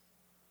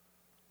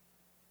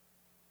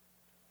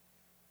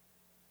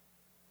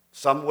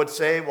 Some would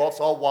say, well, it's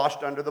all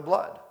washed under the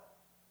blood.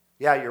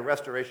 Yeah, your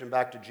restoration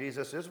back to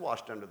Jesus is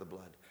washed under the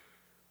blood.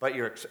 But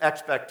your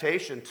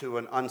expectation to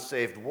an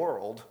unsaved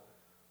world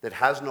that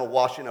has no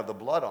washing of the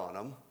blood on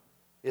them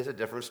is a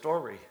different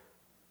story.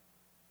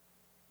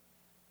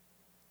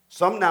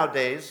 Some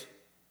nowadays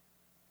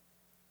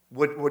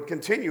would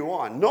continue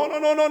on. No.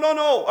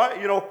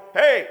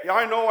 Hey,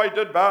 I know I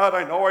did bad.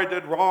 I know I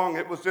did wrong.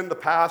 It was in the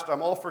past.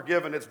 I'm all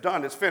forgiven. It's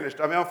done. It's finished.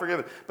 I'm all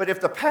forgiven. But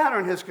if the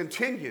pattern has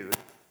continued,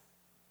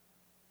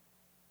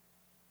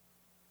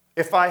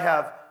 if I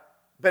have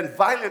been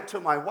violent to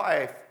my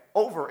wife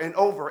over and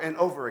over and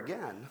over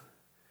again,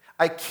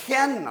 I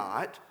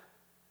cannot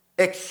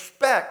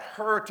expect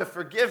her to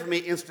forgive me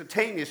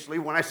instantaneously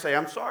when I say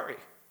I'm sorry.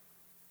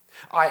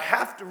 I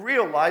have to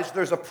realize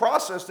there's a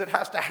process that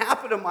has to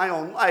happen in my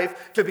own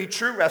life to be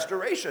true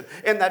restoration.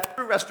 And that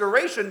true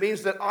restoration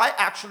means that I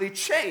actually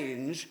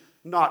change,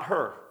 not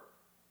her.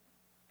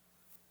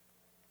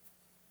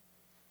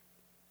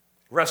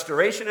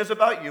 Restoration is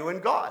about you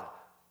and God.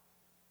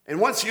 And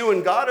once you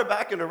and God are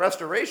back into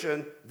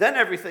restoration, then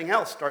everything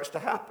else starts to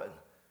happen.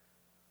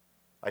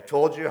 I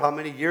told you how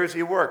many years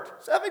he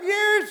worked. 7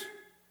 years.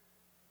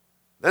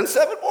 Then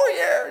 7 more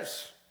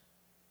years.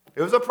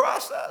 It was a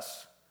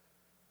process.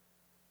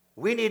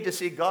 We need to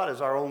see God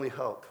as our only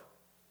hope.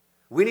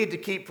 We need to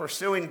keep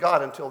pursuing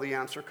God until the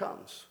answer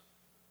comes.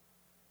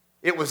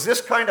 It was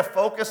this kind of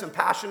focus and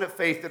passionate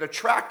faith that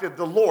attracted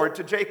the Lord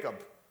to Jacob.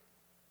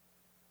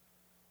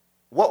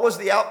 What was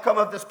the outcome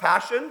of this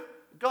passion?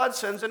 God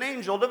sends an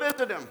angel to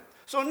visit him.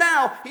 So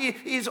now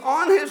he's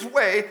on his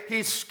way.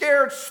 He's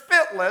scared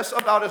spitless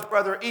about his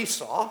brother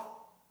Esau.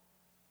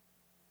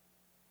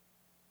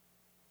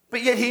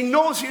 But yet he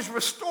knows he's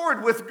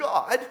restored with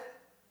God.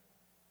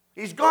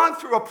 He's gone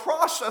through a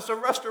process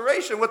of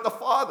restoration with the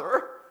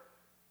father,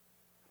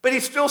 but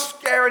he's still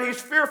scared.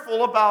 He's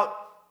fearful about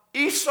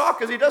Esau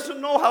because he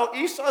doesn't know how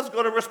Esau is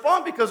going to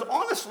respond, because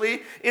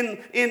honestly, in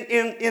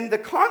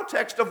the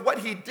context of what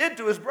he did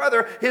to his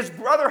brother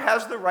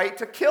has the right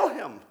to kill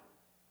him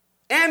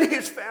and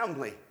his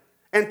family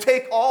and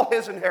take all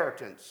his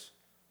inheritance.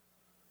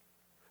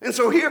 And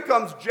so here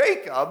comes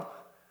Jacob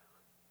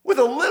with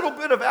a little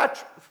bit of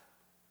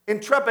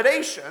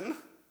intrepidation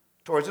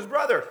towards his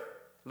brother.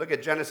 Look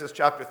at Genesis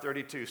chapter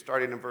 32,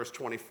 starting in verse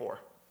 24.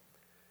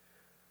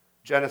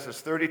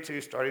 Genesis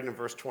 32, starting in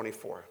verse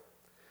 24.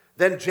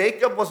 Then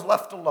Jacob was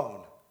left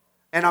alone,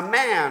 and a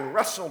man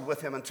wrestled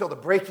with him until the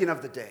breaking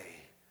of the day.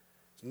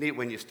 It's neat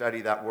when you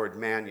study that word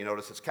man, you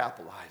notice it's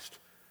capitalized.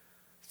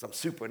 Some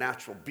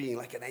supernatural being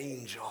like an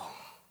angel.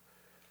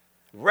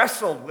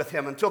 Wrestled with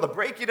him until the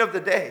breaking of the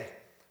day.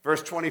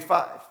 Verse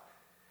 25.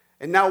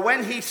 And now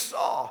when he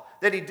saw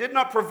that he did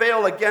not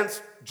prevail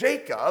against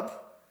Jacob,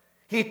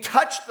 he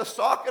touched the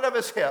socket of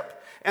his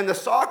hip, and the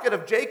socket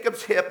of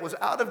Jacob's hip was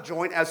out of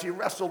joint as he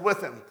wrestled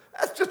with him.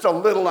 That's just a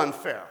little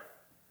unfair.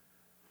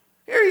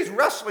 Here he's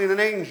wrestling an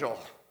angel.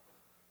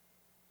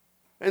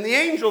 And the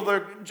angel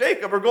and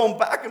Jacob are going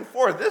back and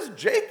forth. This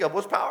Jacob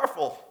was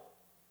powerful.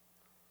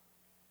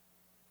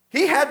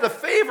 He had the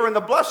favor and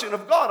the blessing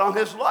of God on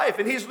his life,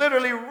 and he's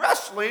literally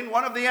wrestling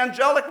one of the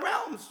angelic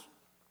realms.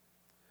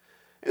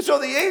 And so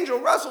the angel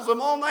wrestles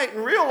him all night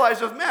and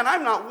realizes, man,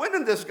 I'm not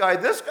winning this guy.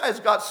 This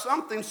guy's got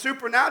something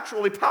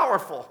supernaturally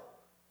powerful.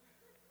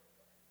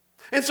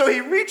 And so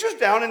he reaches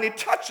down and he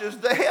touches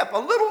the hip. A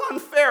little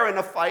unfair in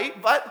a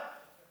fight, but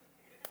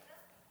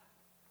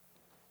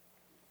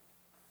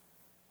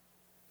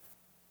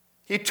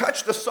he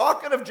touched the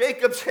socket of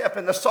Jacob's hip,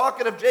 and the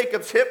socket of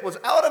Jacob's hip was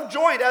out of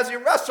joint as he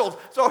wrestled.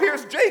 So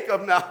here's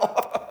Jacob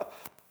now.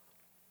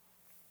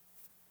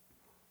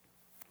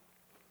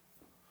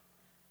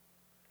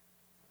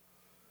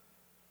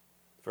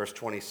 Verse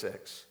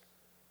 26.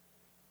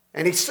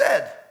 And he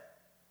said,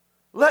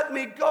 let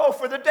me go,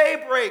 for the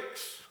day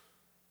breaks.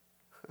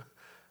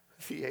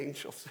 The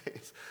angel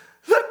says,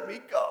 let me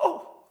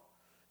go,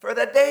 for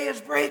the day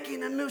is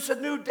breaking, and it's a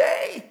new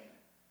day.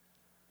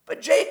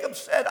 But Jacob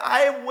said,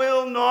 I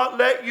will not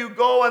let you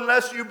go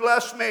unless you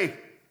bless me.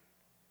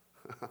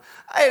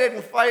 I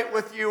didn't fight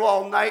with you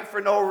all night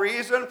for no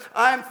reason.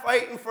 I'm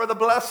fighting for the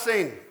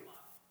blessing.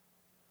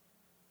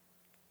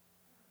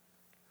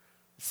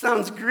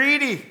 Sounds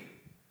greedy,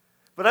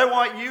 but I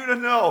want you to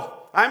know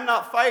I'm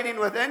not fighting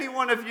with any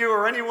one of you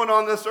or anyone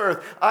on this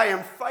earth. I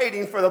am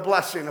fighting for the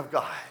blessing of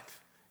God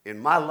in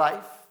my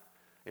life,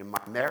 in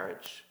my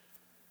marriage,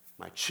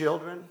 my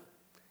children,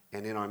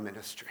 and in our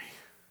ministry.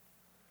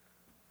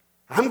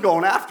 I'm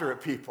going after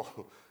it, people.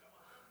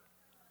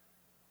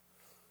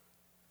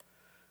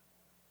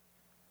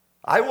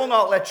 I will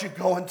not let you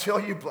go until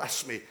you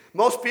bless me.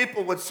 Most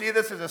people would see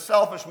this as a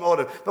selfish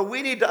motive, but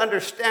we need to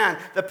understand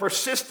the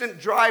persistent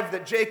drive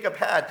that Jacob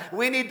had.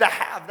 We need to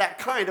have that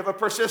kind of a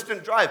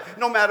persistent drive.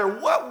 No matter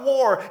what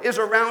war is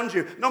around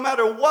you, no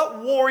matter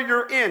what war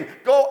you're in,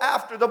 go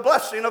after the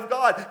blessing of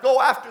God. Go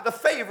after the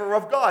favor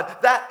of God.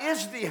 That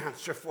is the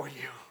answer for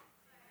you.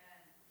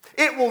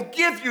 It will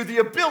give you the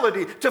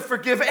ability to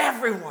forgive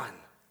everyone.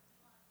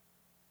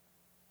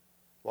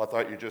 Well, I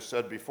thought you just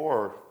said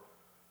before,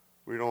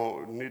 we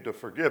don't need to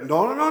forgive.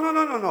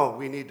 No.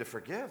 We need to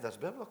forgive. That's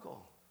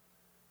biblical.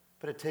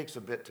 But it takes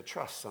a bit to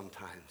trust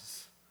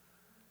sometimes.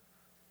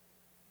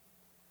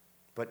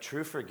 But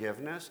true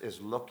forgiveness is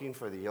looking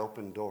for the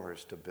open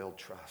doors to build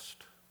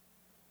trust.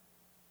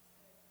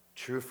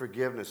 True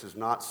forgiveness is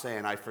not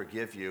saying, I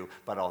forgive you,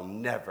 but I'll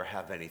never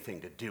have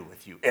anything to do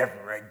with you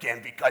ever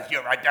again because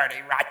you're a dirty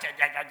rat.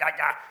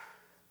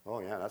 Oh,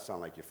 yeah, that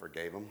sounds like you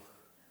forgave him.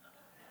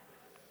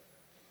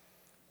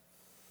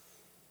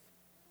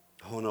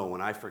 Oh, no, when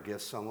I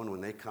forgive someone,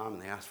 when they come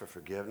and they ask for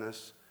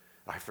forgiveness,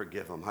 I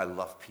forgive them. I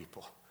love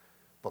people.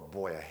 But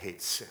boy, I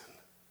hate sin.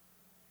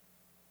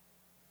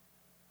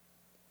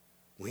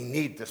 We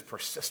need this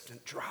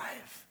persistent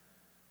drive.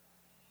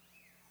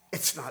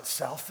 It's not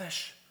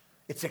selfish.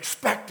 It's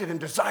expected and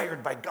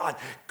desired by God.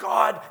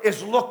 God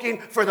is looking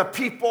for the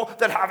people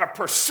that have a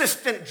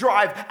persistent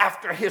drive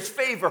after his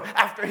favor,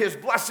 after his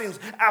blessings,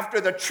 after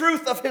the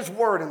truth of his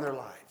word in their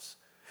lives.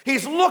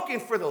 He's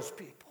looking for those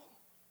people.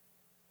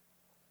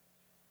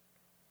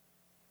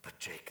 But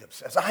Jacob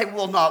says, I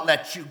will not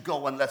let you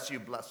go unless you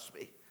bless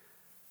me.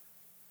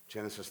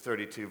 Genesis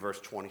 32, verse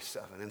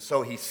 27. And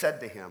so he said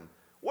to him,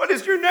 what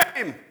is your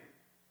name?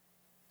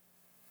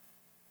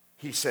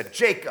 He said,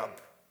 Jacob.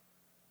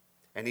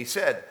 And he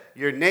said,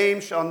 your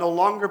name shall no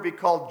longer be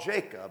called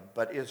Jacob,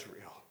 but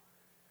Israel.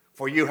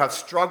 For you have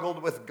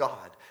struggled with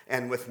God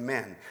and with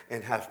men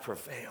and have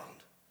prevailed.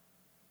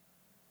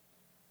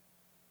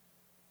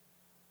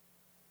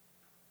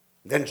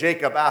 Then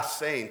Jacob asked,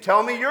 saying,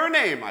 tell me your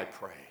name, I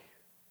pray.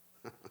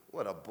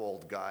 What a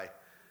bold guy.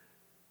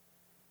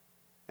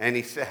 And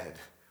he said,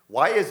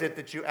 why is it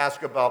that you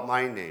ask about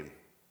my name?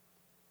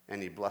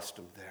 And he blessed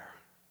him there.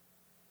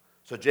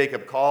 So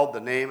Jacob called the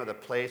name of the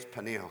place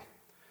Peniel.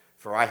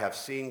 For I have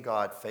seen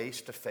God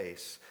face to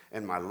face,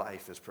 and my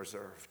life is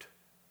preserved.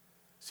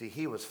 See,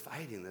 he was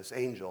fighting this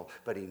angel,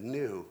 but he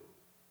knew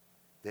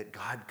that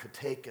God could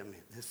take him.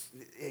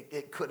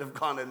 It could have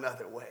gone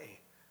another way.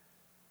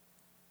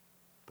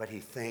 But he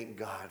thanked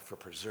God for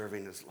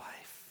preserving his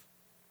life.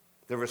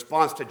 The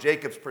response to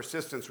Jacob's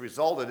persistence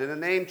resulted in a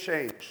name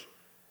change.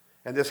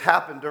 And this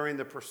happened during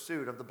the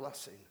pursuit of the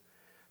blessing.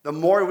 The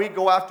more we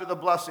go after the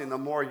blessing, the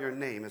more your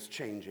name is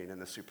changing in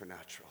the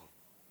supernatural.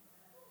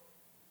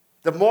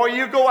 The more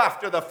you go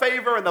after the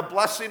favor and the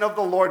blessing of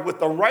the Lord with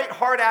the right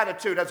heart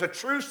attitude as a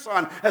true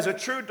son, as a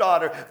true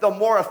daughter, the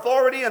more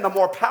authority and the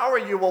more power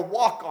you will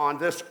walk on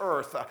this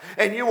earth.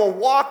 And you will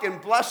walk in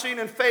blessing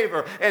and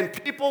favor. And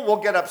people will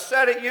get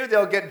upset at you.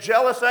 They'll get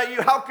jealous at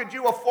you. How could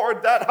you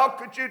afford that? How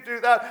could you do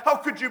that? How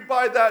could you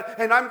buy that?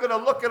 And I'm going to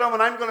look at them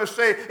and I'm going to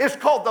say, it's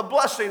called the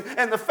blessing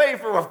and the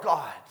favor of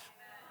God.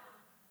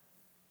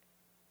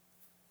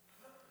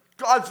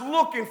 God's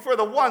looking for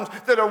the ones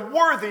that are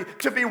worthy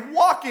to be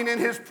walking in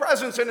his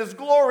presence, in his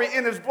glory,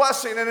 in his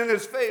blessing, and in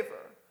his favor.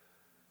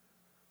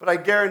 But I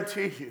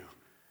guarantee you,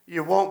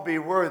 you won't be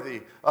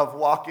worthy of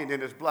walking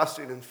in his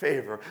blessing and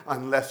favor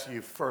unless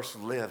you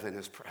first live in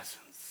his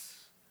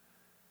presence.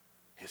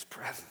 His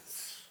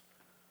presence.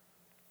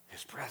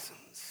 His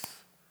presence.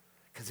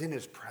 Because in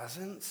his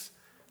presence,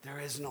 there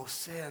is no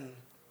sin.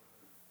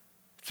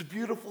 It's a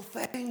beautiful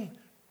thing.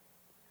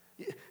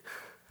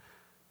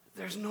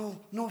 There's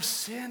no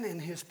sin in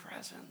his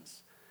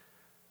presence.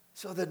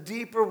 So the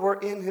deeper we're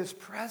in his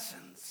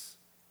presence,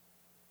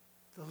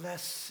 the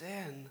less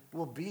sin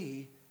will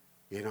be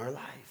in our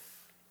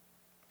life.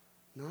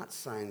 Not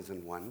signs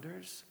and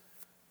wonders.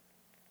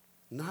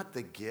 Not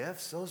the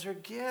gifts. Those are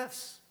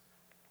gifts.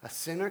 A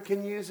sinner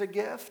can use a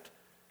gift,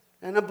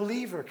 and a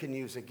believer can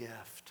use a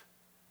gift.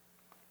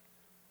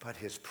 But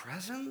his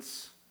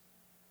presence,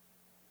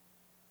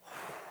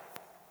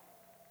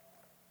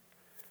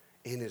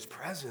 in his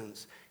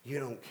presence, you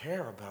don't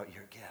care about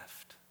your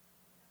gift.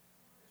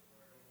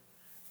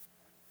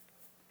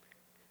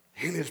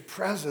 In his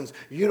presence,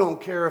 you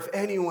don't care if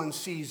anyone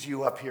sees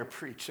you up here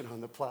preaching on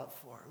the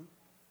platform.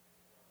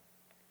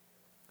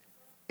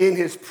 In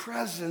his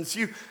presence,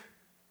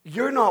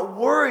 you're not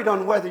worried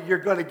on whether you're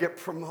going to get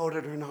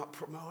promoted or not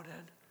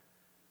promoted.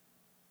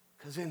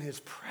 Because in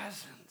his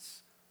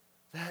presence,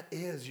 that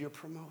is your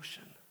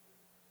promotion.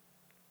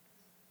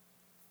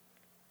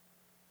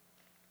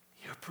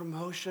 Your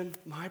promotion,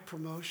 my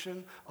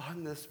promotion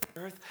on this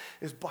earth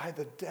is by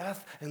the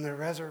death and the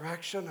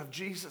resurrection of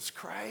Jesus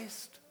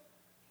Christ.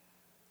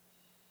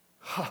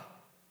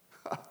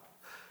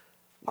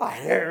 My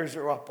hairs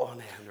are up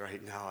on end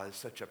right now. It's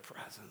such a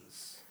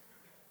presence.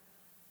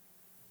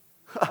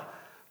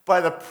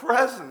 By the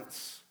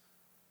presence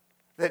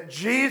that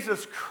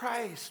Jesus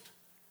Christ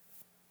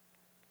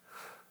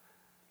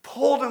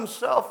pulled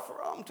himself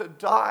from to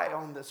die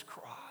on this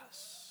cross.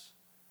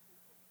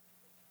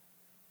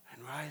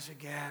 Rise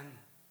again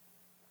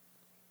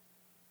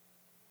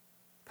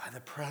by the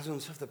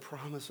presence of the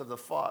promise of the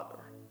Father,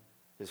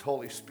 his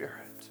Holy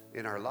Spirit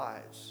in our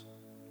lives.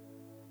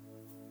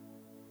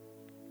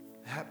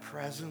 That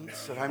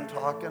presence that I'm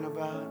talking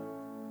about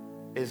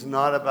is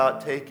not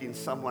about taking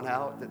someone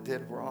out that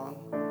did wrong.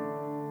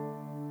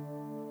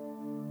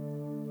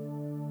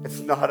 It's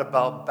not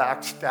about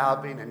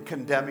backstabbing and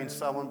condemning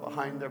someone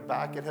behind their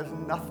back. It has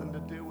nothing to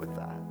do with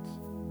that.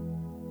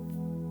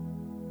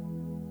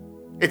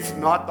 It's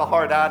not the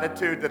hard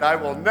attitude that I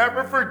will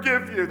never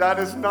forgive you. That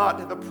is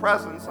not the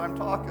presence I'm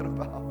talking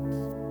about.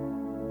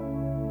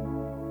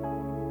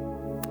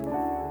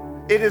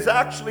 It is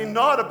actually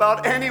not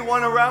about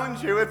anyone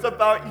around you. It's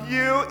about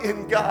you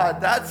in God.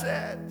 That's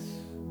it.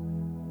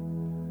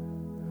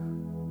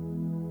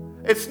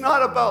 It's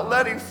not about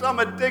letting some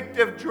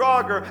addictive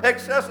drug or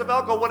excessive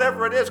alcohol,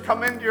 whatever it is,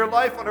 come into your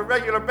life on a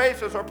regular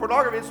basis, or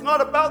pornography. It's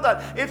not about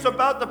that. It's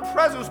about the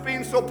presence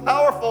being so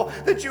powerful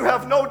that you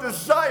have no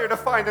desire to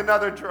find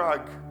another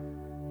drug.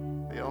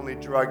 The only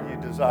drug you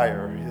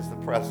desire is the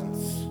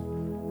presence.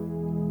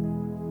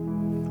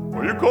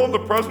 Are you calling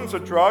the presence a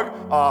drug?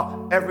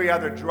 Every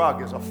other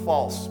drug is a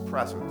false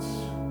presence.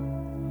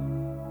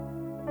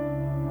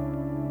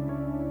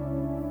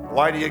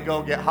 Why do you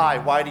go get high?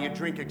 Why do you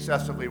drink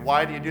excessively?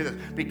 Why do you do this?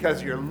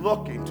 Because you're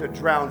looking to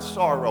drown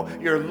sorrow.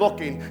 You're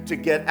looking to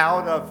get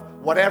out of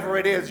whatever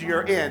it is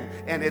you're in.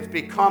 And it's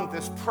become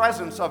this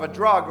presence of a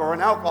drug or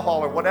an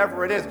alcohol or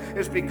whatever it is.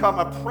 It's become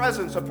a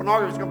presence of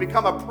pornography. It's going to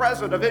become a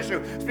presence of issue.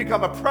 It's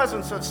become a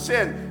presence of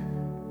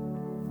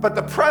sin. But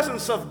the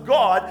presence of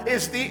God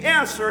is the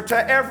answer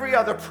to every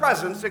other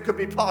presence that could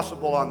be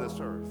possible on this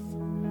earth.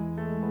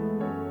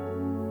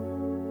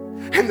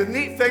 And the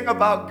neat thing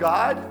about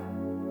God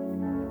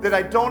that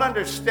I don't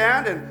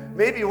understand, and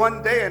maybe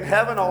one day in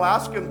heaven I'll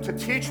ask him to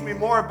teach me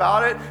more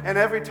about it, and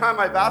every time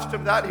I've asked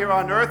him that here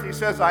on earth, he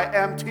says, I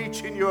am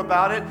teaching you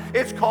about it.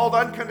 It's called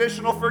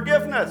unconditional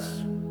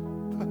forgiveness.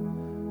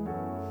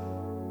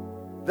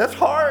 That's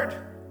hard.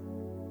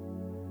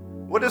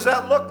 What does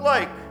that look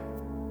like?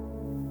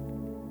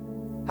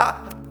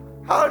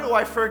 How do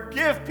I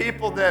forgive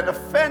people that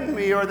offend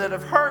me or that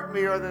have hurt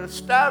me or that have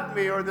stabbed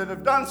me or that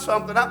have done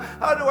something?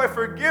 How do I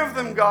forgive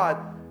them, God?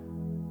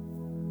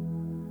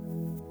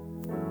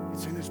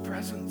 It's in his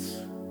presence.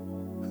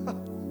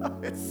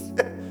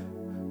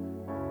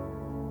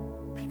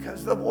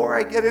 Because the more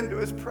I get into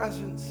his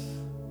presence,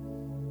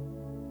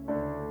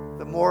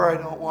 the more I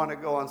don't want to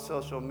go on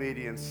social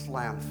media and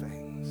slam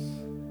things.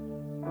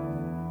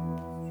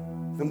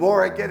 The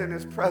more I get in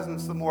his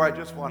presence, the more I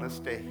just want to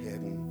stay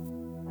hidden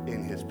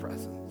in his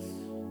presence.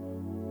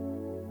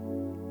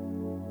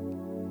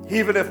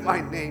 Even if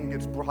my name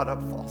gets brought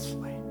up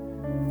falsely,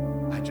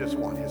 I just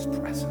want his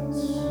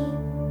presence.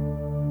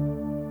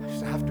 I'm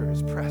just after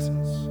his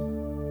presence.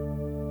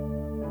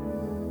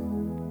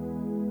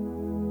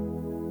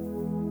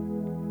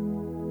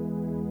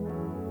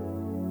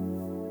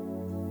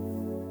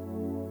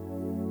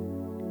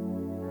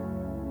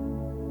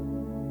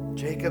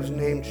 Jacob's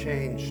name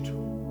changed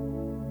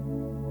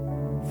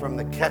from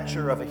the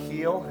catcher of a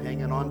heel,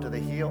 hanging on to the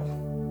heel,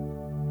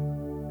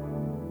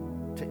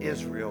 to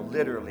Israel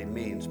literally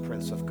means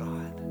Prince of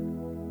God,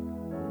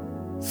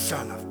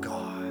 Son of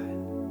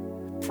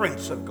God,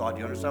 Prince of God.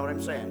 You understand what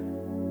I'm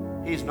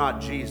saying? He's not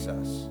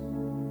Jesus.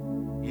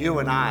 You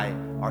and I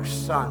are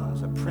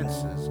sons of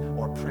princes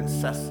or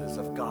princesses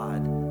of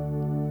God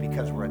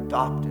because we're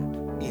adopted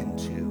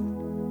into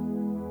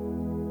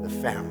the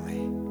family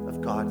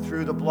of God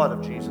through the blood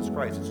of Jesus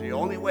Christ. It's the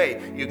only way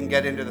you can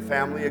get into the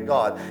family of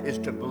God is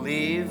to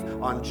believe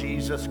on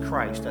Jesus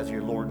Christ as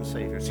your Lord and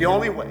Savior. It's the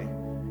only way.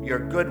 Your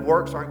good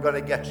works aren't going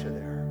to get you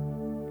there.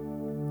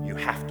 You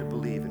have to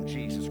believe in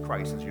Jesus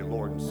Christ as your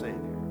Lord and Savior.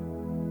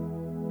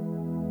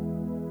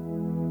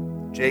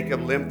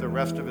 Jacob limped the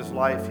rest of his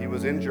life. He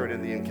was injured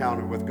in the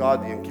encounter with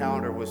God. The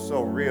encounter was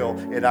so real,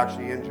 it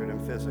actually injured him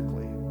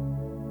physically.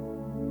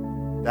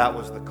 That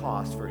was the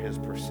cost for his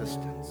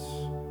persistence.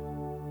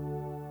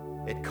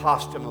 It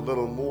cost him a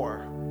little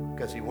more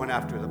because he went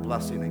after the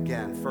blessing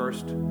again.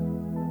 First,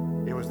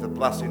 it was the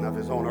blessing of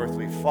his own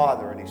earthly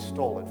father, and he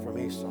stole it from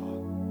Esau.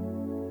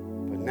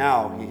 But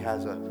now he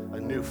has a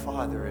new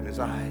father in his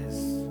eyes,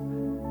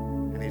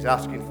 and he's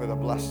asking for the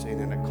blessing,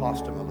 and it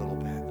cost him a little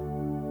bit.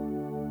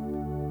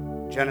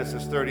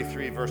 Genesis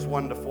 33, verse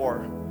 1 to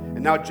 4.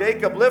 And now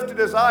Jacob lifted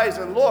his eyes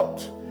and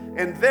looked,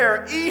 and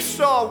there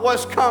Esau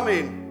was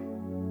coming.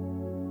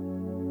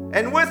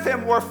 And with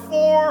him were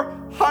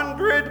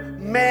 400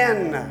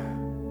 men.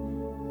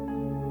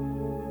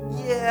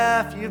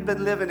 Yeah, if you've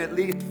been living at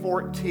least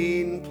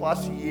 14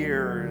 plus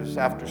years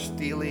after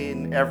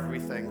stealing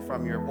everything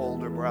from your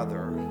older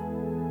brother,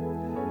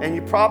 and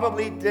you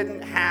probably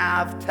didn't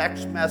have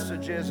text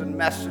messages and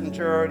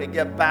messenger to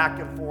get back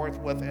and forth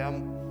with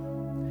him,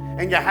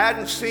 and you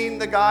hadn't seen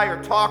the guy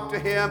or talked to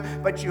him,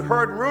 but you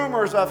heard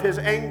rumors of his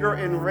anger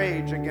and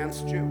rage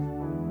against you.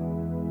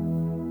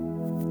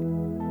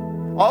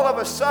 All of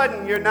a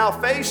sudden, you're now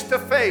face to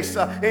face,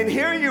 and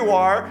here you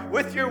are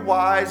with your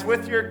wives,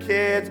 with your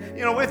kids,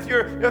 with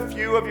a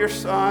few of your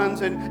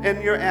sons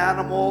and your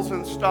animals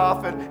and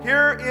stuff. And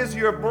here is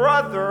your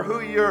brother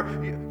who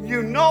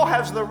you know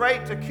has the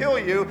right to kill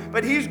you,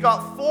 but he's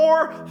got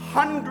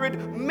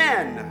 400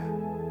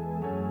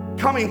 men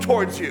coming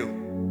towards you.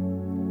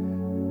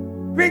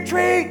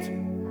 Retreat!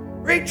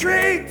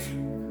 Retreat!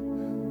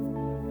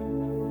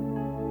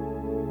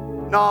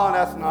 No,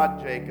 that's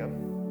not Jacob.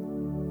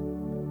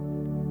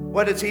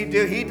 What does he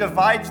do? He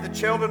divides the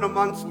children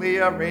amongst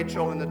Leah,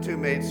 Rachel, and the two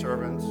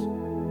maidservants.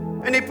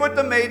 And he put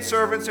the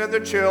maidservants and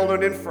their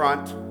children in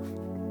front,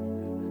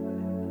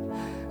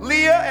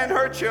 Leah and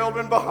her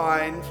children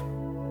behind,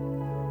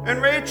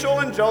 and Rachel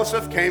and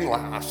Joseph came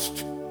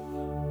last.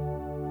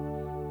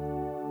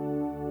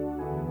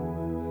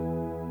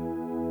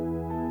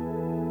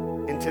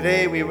 And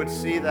today we would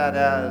see that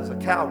as a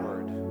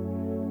coward.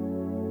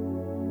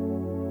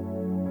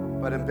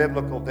 But in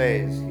biblical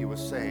days, he was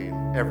saying,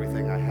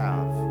 everything I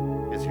have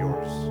is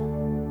yours.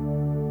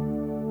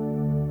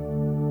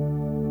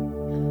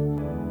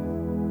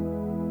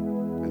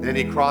 And then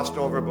he crossed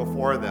over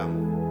before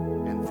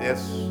them, and this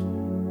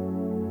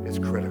is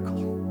critical,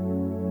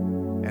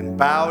 and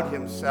bowed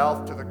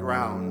himself to the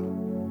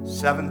ground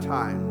 7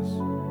 times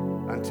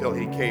until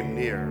he came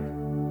near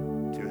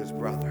to his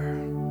brother.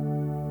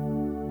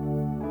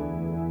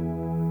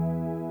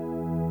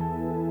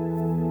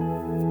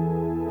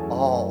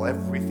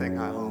 Everything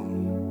I own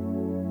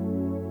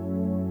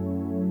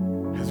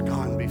has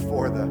gone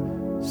before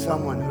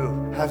someone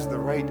who has the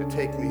right to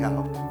take me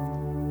out,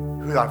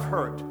 who I've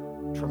hurt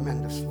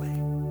tremendously.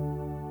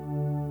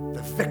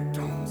 The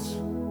victims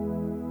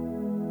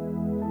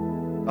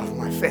of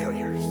my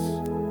failures.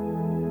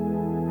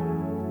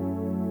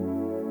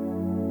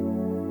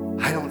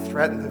 I don't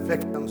threaten the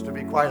victims to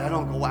be quiet. I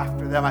don't go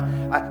after them.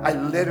 I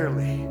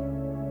literally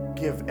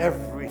give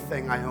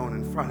everything I own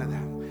in front of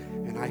them,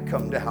 and I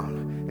come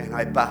down and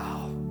I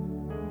bow.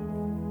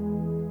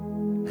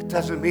 It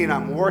doesn't mean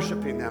I'm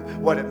worshiping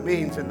them. What it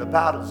means in the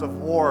battles of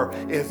war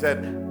is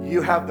that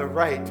you have the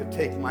right to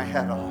take my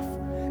head off,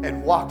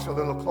 and walks a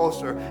little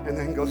closer and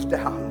then goes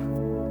down,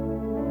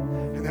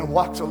 and then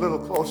walks a little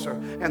closer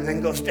and then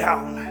goes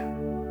down.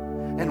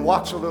 and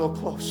walks a little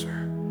closer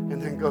and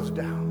then goes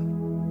down.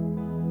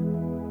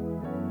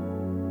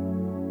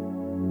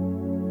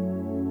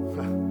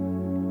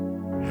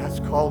 That's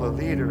called a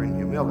leader in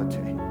humility.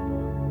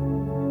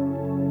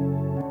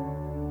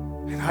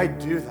 And I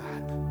do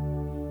that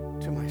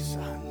to my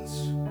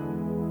sons,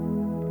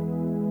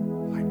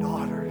 my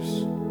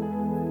daughters.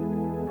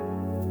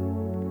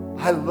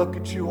 I look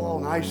at you all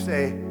and I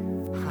say,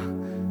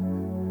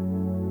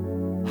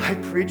 I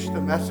preach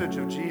the message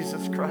of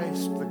Jesus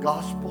Christ, the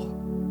gospel,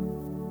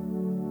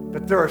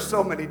 but there are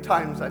so many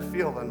times I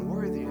feel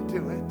unworthy to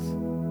do it.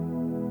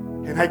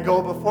 And I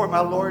go before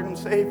my Lord and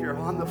Savior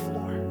on the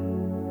floor.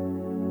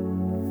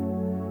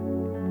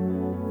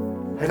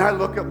 And I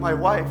look at my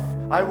wife.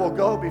 I will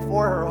go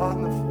before her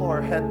on the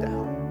floor, head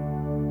down.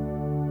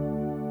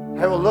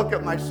 I will look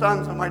at my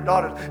sons and my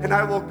daughters, and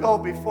I will go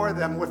before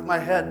them with my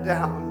head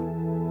down.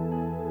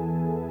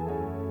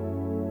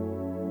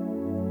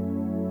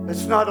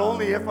 It's not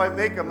only if I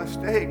make a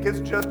mistake,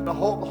 it's just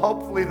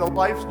hopefully the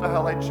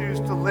lifestyle I choose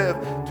to live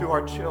to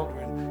our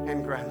children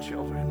and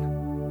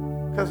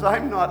grandchildren. Because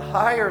I'm not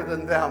higher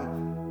than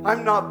them.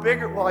 I'm not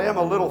bigger. Well, I am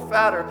a little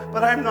fatter,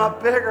 but I'm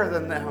not bigger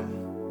than them.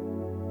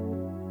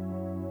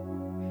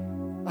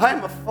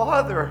 I'm a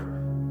father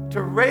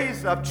to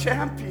raise up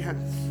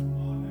champions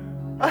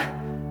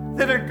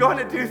that are going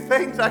to do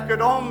things I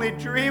could only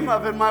dream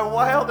of in my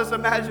wildest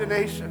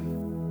imagination.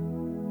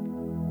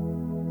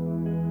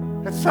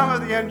 At some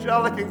of the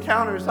angelic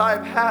encounters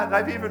I've had,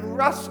 I've even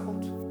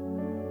wrestled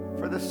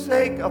for the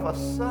sake of a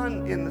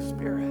son in the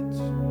Spirit.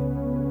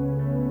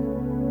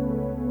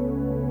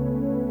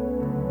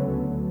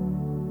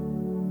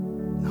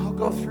 And I'll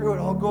go through it.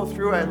 I'll go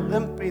through a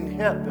limping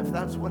hip if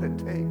that's what it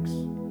takes.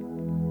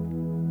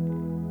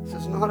 This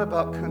is not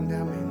about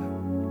condemning.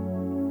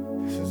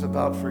 This is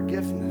about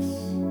forgiveness.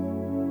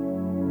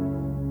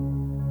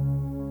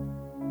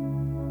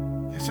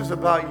 This is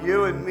about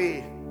you and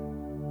me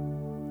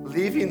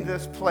leaving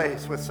this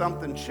place with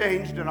something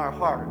changed in our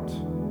heart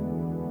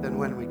than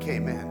when we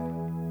came in.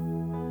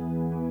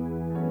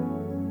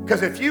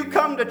 Because if you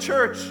come to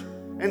church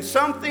and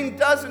something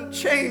doesn't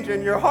change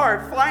in your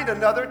heart, find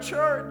another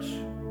church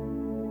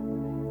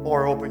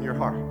or open your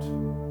heart.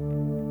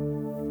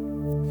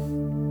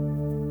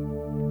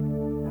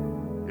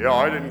 Yeah,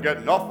 I didn't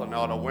get nothing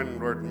out of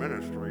Windward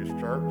Ministries,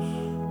 church.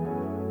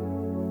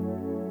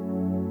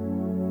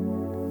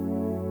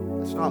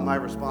 It's not my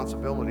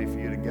responsibility for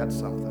you to get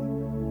something.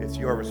 It's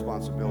your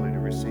responsibility to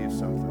receive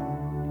something.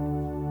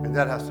 And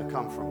that has to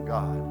come from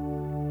God,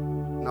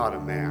 not a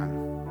man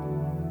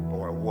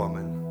or a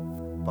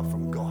woman, but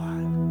from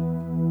God.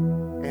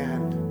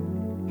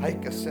 And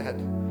Heike said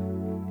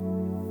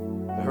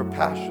that her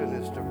passion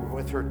is to,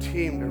 with her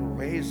team, to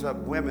raise up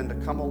women to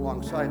come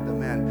alongside the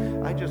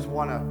men. I just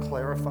want to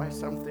clarify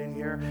something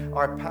here.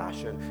 Our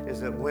passion is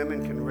that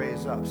women can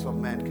raise up so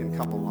men can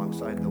come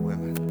alongside the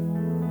women.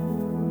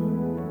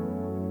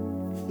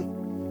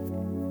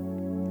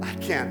 I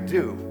can't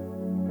do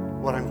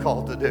what I'm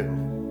called to do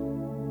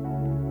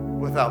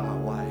without my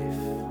wife,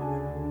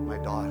 my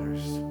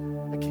daughters.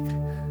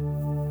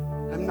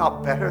 I'm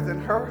not better than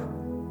her.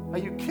 Are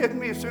you kidding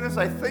me? As soon as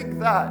I think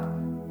that,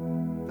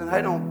 then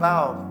I don't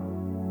bow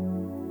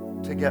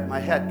to get my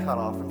head cut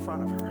off in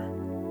front of her.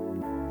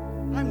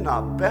 I'm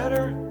not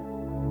better.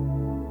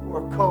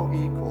 We're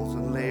co-equals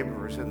and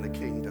laborers in the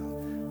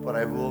kingdom. But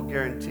I will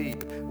guarantee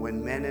you,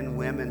 when men and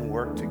women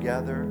work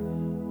together,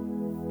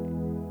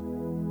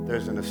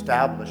 there's an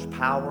established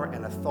power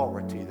and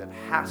authority that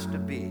has to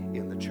be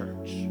in the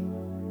church.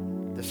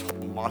 This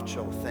whole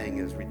macho thing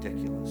is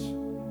ridiculous.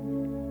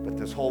 But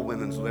this whole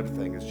women's lib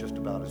thing is just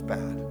about as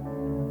bad.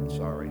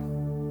 Sorry.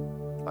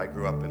 I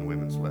grew up in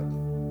women's lib.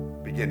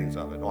 Beginnings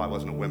of it. Oh, I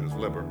wasn't a women's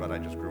libber, but I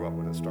just grew up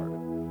when it started.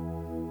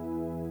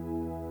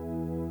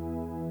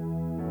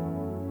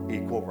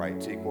 Equal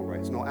rights, equal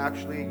rights. No,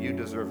 actually, you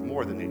deserve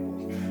more than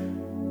equal.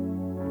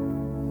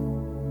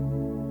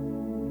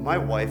 My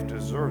wife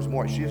deserves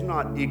more. She's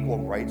not equal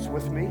rights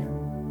with me.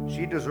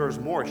 She deserves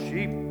more.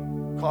 She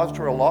caused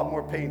her a lot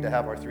more pain to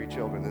have our 3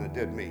 children than it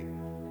did me.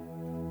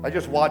 I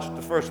just watched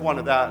the first one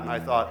of that and I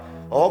thought,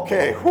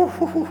 okay.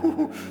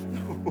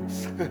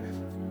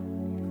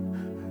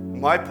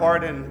 My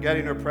part in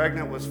getting her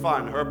pregnant was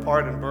fun. Her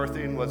part in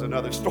birthing was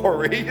another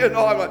story. You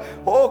know, I'm like,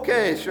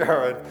 okay,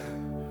 Sharon.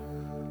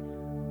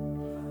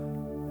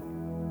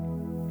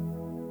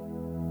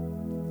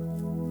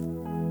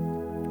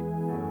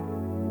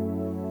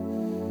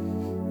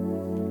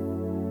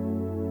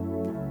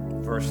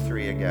 Verse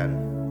 3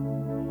 again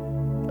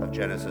of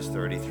Genesis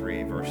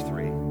 33, verse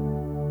 3.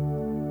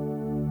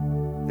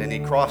 Then he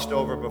crossed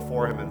over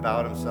before him and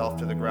bowed himself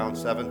to the ground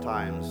 7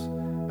 times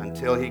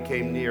until he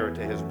came near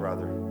to his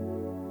brother.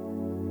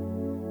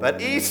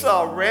 But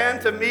Esau ran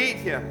to meet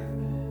him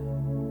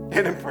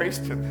and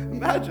embraced him.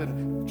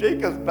 Imagine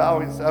Jacob's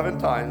bowing 7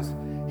 times.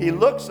 He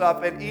looks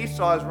up and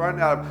Esau is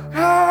running out.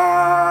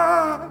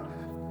 Ah!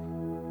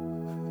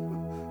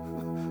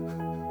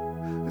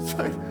 It's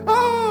like,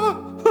 ah!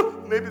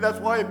 Maybe that's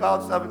why he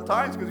bowed 7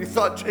 times, because he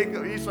thought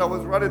Esau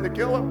was running to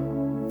kill him.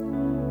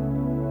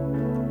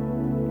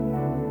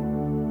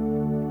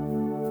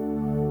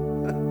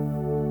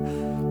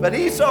 But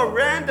Esau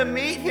ran to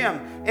meet him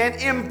and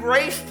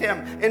embraced him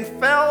and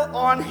fell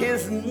on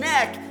his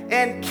neck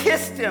and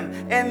kissed him,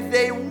 and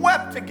they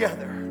wept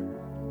together.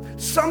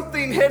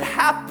 Something had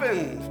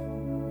happened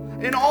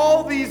in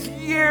all these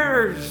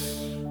years.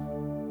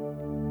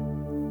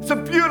 It's a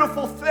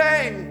beautiful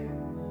thing.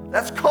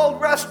 That's called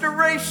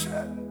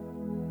restoration.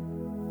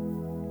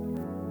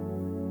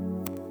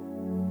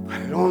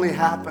 But it only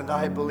happened,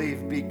 I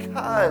believe,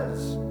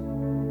 because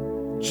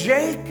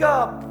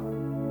Jacob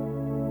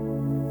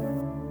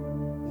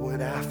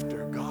went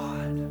after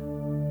God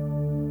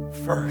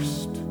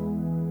first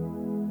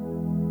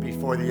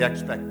before the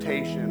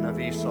expectation of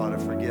Esau to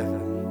forgive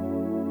him.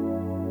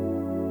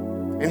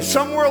 And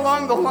somewhere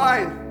along the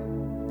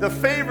line, the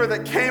favor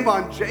that came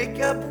on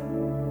Jacob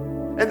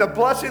and the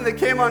blessing that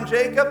came on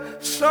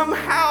Jacob,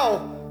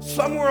 somehow,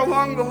 somewhere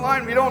along the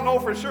line, we don't know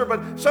for sure,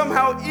 but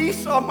somehow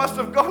Esau must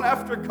have gone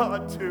after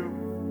God too.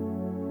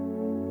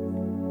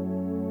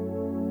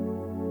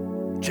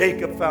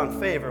 Jacob found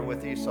favor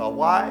with Esau.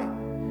 Why?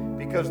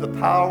 Because the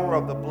power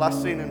of the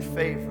blessing and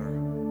favor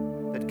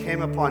that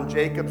came upon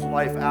Jacob's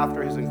life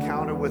after his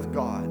encounter with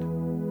God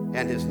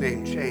and his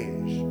name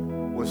change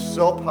was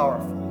so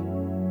powerful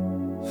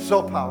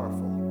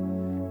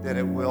that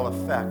it will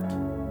affect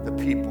the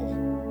people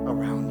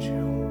around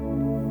you.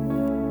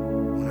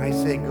 When I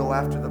say go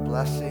after the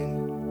blessing,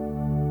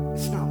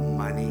 it's not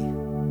money.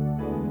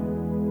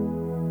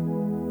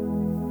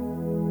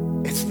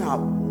 It's not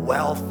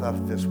wealth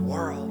of this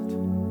world.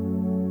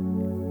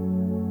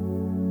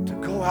 To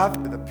go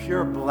after the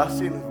pure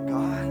blessing of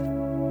God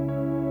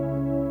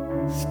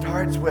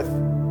starts with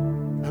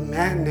a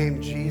man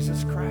named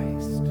Jesus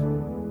Christ.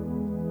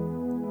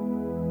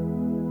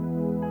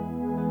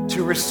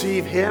 To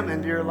receive him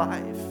into your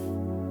life.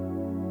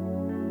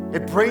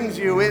 It brings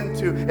you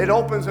into, it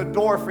opens a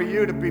door for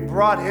you to be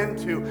brought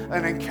into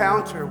an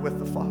encounter with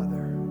the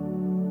Father.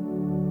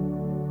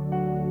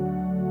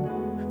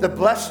 The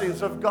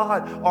blessings of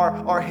God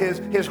are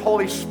his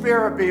Holy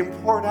Spirit being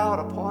poured out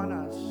upon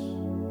us.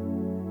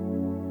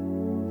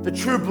 The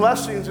true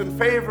blessings and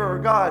favor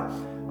of God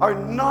are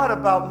not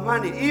about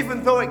money,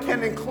 even though it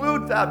can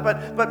include that,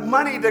 but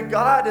money to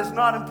God is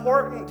not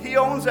important. He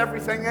owns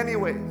everything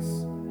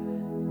anyways.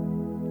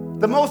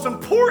 The most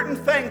important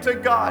thing to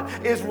God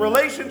is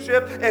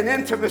relationship and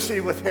intimacy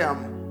with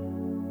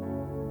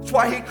him. That's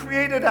why he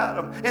created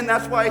Adam, and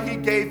that's why he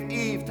gave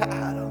Eve to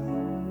Adam.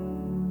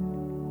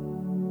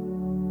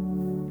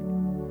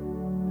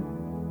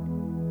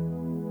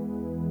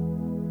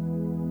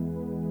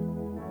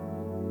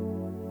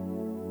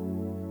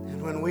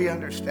 And when we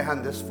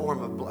understand this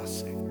form of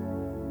blessing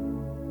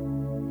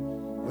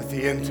with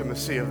the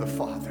intimacy of the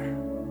Father,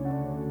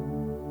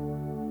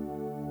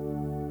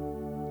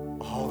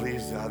 all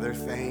these other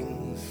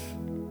things,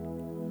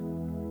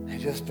 they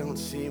just don't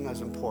seem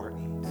as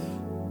important.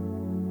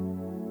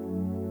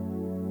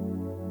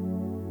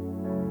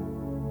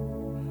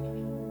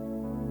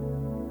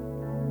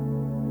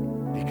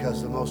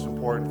 Because the most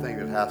important thing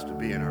that has to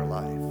be in our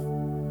life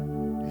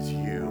is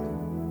you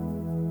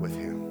with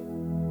him.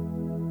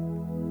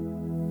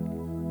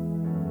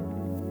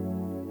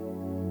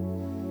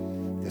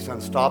 This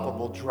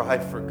unstoppable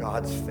drive for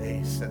God's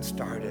face that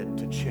started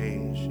to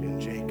change in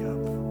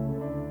Jacob.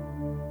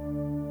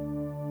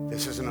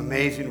 This is an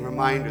amazing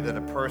reminder that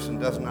a person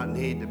does not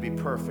need to be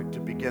perfect to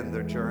begin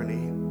their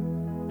journey.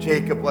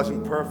 Jacob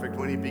wasn't perfect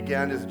when he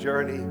began his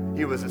journey.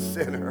 He was a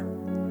sinner.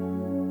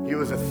 He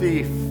was a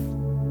thief,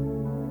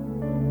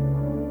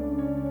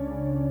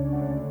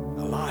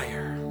 a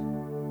liar.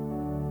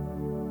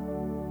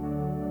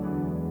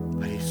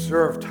 But he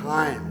served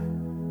time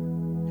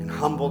and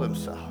humbled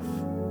himself.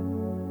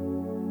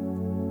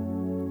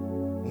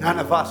 None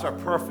of us are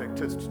perfect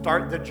to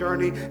start the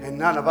journey, and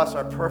none of us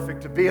are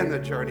perfect to be in the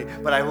journey.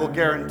 But I will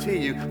guarantee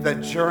you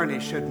that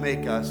journey should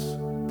make us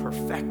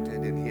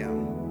perfected in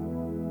him.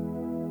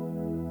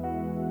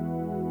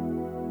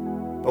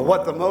 But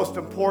what the most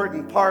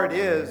important part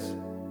is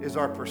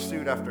our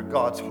pursuit after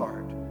God's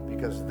heart,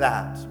 because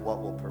that's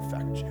what will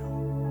perfect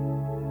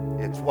you.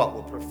 It's what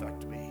will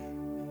perfect me.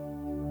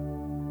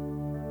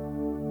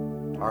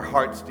 Our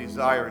heart's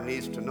desire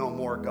needs to know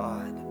more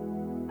God.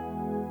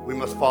 We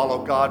must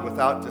follow God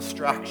without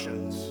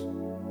distractions.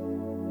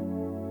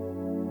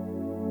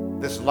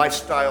 This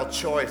lifestyle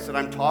choice that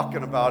I'm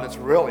talking about is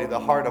really the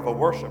heart of a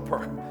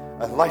worshiper,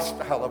 a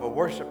lifestyle of a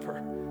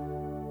worshiper.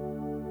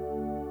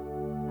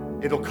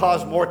 It'll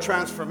cause more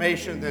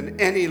transformation than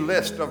any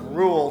list of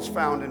rules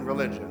found in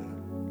religion.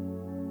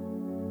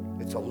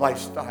 It's a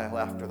lifestyle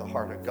after the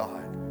heart of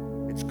God.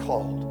 It's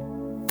called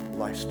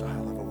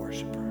lifestyle of a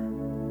worshiper.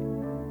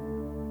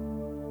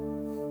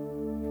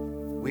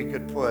 We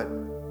could put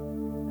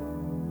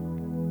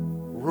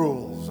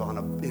rules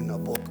in a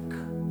book,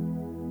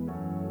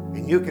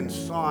 and you can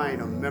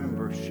sign a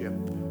membership,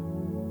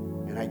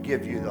 and I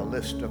give you the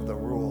list of the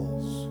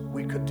rules.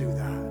 We could do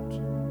that.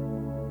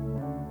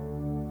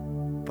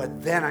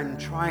 But then I'm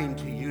trying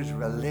to use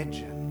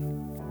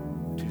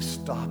religion to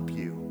stop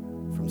you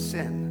from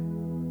sin.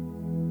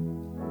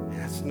 And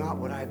that's not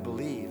what I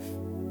believe.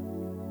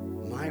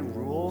 My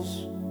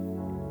rules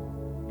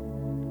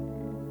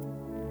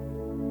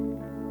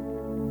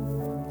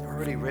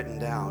already written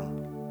down.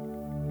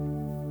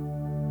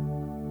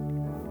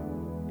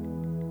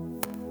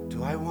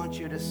 Do I want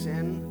you to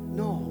sin?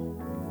 No.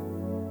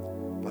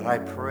 But I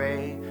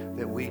pray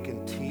that we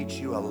can teach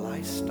you a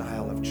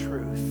lifestyle of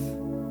truth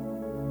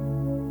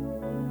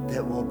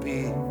that will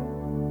be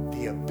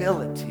the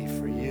ability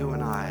for you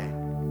and I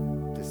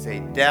to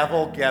say,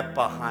 devil, get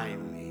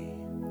behind me.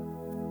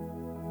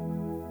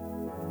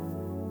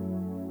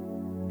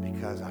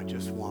 Because I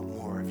just want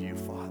more of you,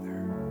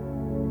 Father.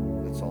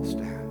 Let's all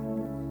stand.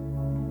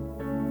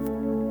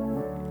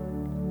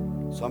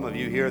 Some of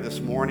you here this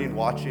morning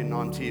watching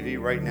on TV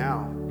right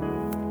now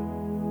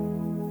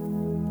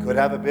could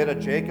have a bit of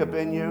Jacob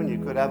in you, and you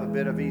could have a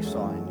bit of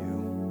Esau in you.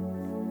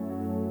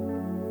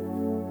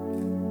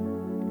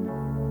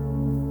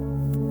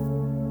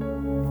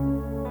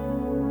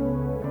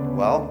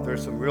 Well,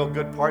 there's some real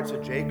good parts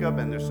of Jacob,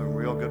 and there's some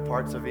real good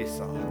parts of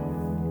Esau.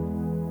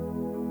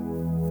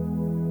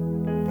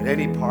 But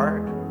any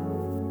part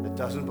that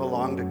doesn't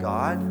belong to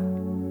God,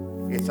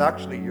 it's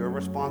actually your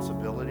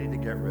responsibility to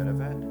get rid of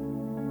it.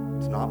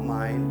 It's not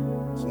mine.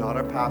 It's not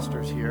our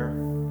pastors here.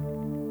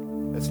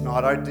 It's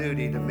not our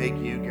duty to make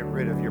you get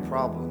rid of your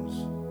problems.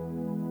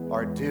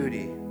 Our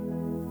duty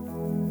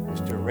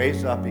is to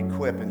raise up,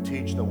 equip, and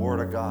teach the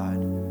Word of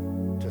God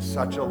to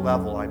such a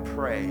level, I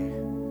pray,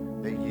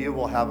 that you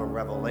will have a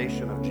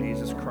revelation of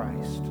Jesus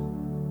Christ,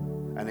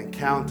 an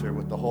encounter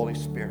with the Holy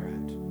Spirit,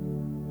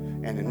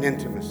 and an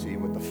intimacy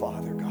with the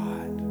Father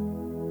God.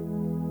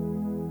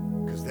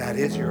 Because that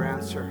is your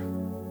answer.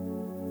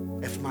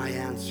 It's my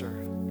answer.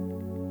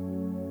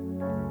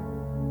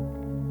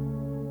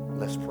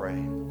 Let's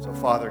pray. So,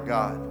 Father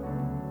God,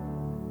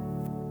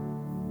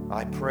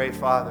 I pray,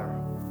 Father,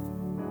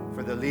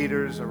 for the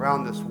leaders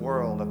around this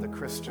world of the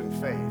Christian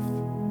faith,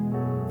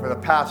 for the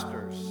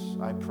pastors,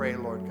 I pray,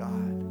 Lord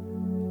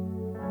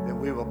God, that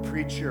we will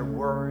preach your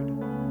word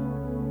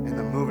and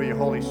the move of your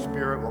Holy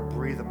Spirit will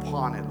breathe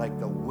upon it like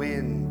the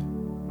wind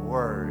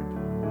word.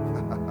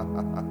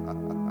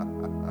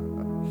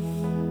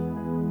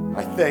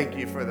 I thank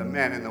you for the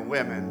men and the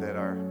women that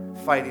are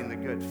fighting the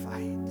good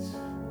fight.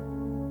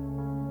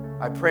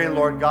 I pray,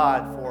 Lord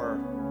God, for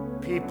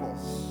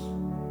peoples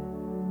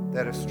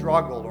that have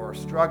struggled or are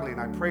struggling.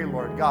 I pray,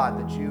 Lord God,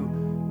 that you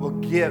will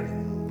give,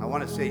 I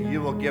want to say you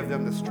will give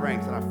them the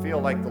strength. And I feel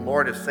like the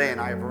Lord is saying,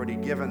 I have already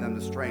given them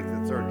the strength.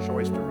 It's their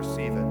choice to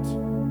receive it.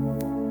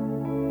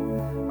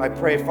 I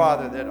pray,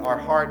 Father, that our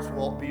hearts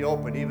will be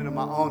open, even in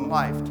my own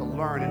life, to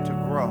learn and to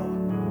grow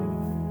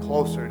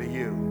closer to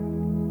you.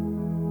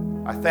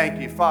 I thank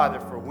you, Father,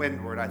 for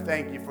Windward. I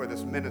thank you for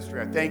this ministry.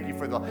 I thank you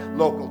for the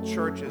local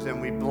churches, and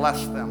we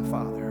bless them,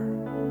 Father.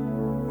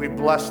 We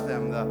bless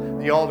them,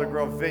 the Alder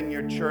Grove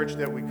Vineyard Church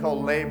that we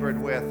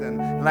co-labored with,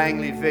 and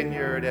Langley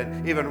Vineyard,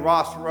 and even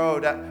Ross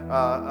Road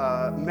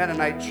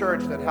Mennonite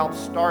Church that helped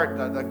start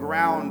the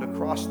ground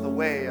across the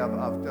way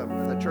of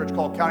the church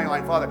called County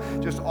Line. Father,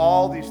 just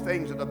all these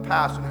things of the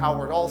past and how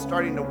we're all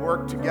starting to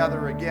work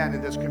together again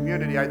in this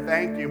community. I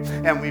thank you,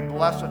 and we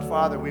bless it,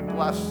 Father. We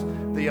bless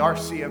the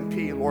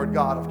RCMP, Lord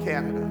God of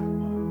Canada.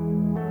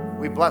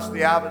 We bless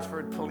the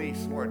Abbotsford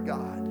Police, Lord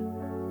God.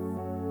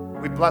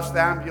 We bless the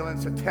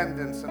ambulance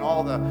attendants and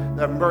all the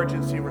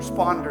emergency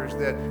responders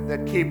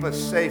that keep us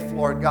safe,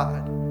 Lord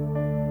God.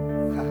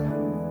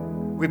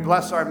 We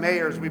bless our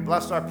mayors. We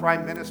bless our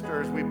prime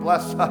ministers. We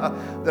bless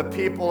the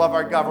people of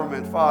our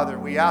government, Father.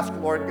 We ask,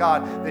 Lord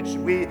God,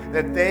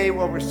 that they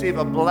will receive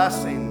a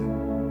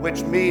blessing,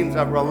 which means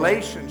a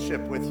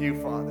relationship with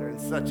you, Father, in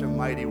such a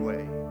mighty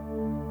way.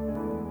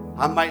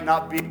 I might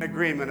not be in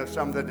agreement of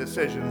some of the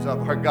decisions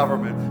of our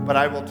government, but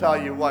I will tell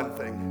you one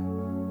thing.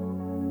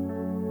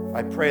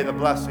 I pray the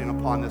blessing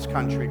upon this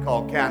country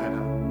called Canada,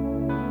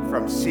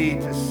 from sea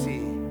to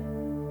sea,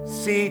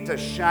 sea to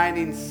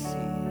shining sea.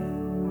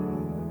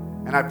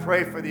 And I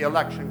pray for the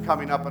election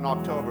coming up in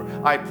October.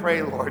 I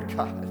pray, Lord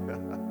God,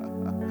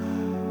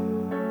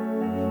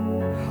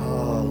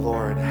 oh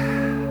Lord,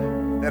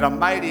 that a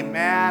mighty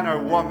man or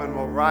woman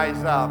will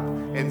rise up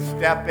and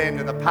step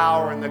into the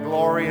power and the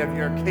glory of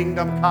your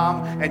kingdom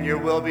come and your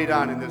will be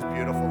done in this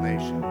beautiful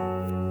nation.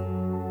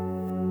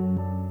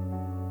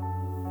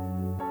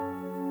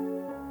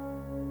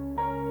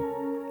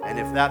 And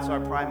if that's our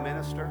prime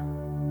minister,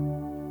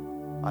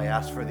 I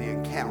ask for the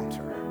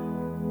encounter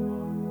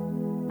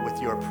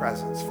with your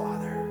presence,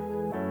 Father.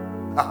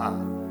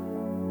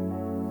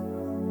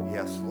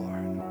 Yes,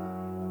 Lord.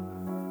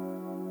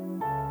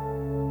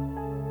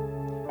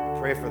 I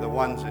pray for the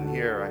ones in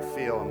here I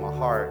feel in my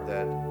heart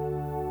that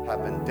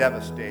have been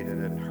devastated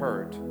and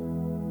hurt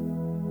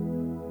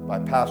by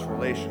past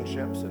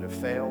relationships that have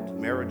failed,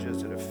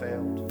 marriages that have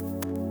failed,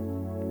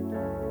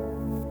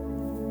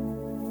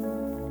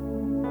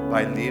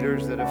 by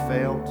leaders that have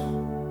failed.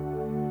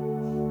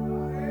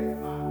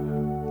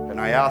 And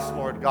I ask,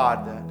 Lord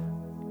God, that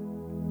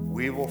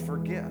we will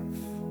forgive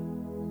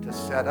to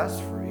set us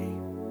free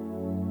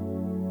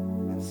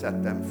and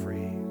set them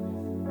free.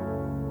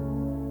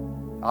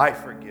 I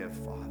forgive,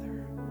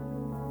 Father,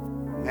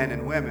 men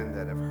and women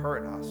that have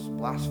hurt us,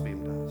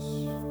 blasphemed us.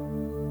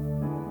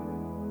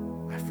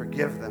 I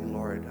forgive them,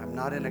 Lord. I'm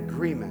not in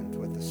agreement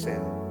with the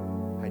sin.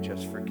 I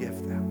just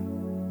forgive them.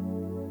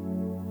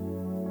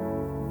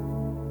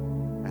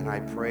 And I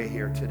pray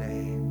here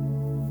today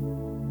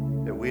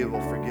that we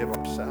will forgive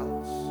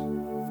ourselves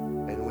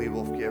and we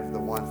will forgive the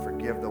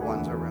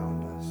ones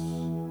around us.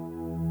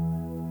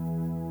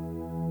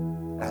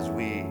 As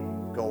we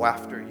go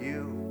after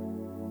you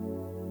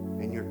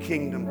and your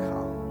kingdom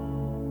come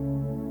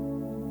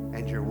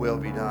and your will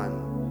be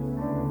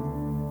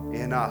done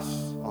in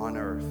us on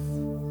earth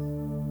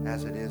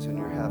as it is in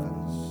your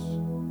heavens.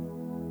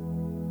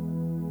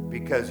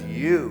 Because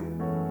you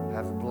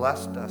have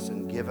blessed us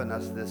and given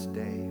us this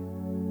day.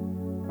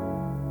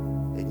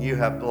 And you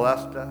have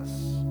blessed us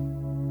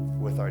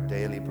with our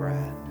daily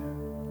bread.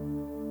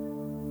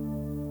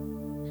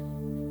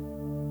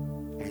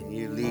 And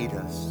you lead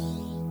us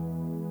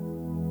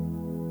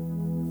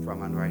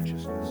from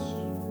unrighteousness.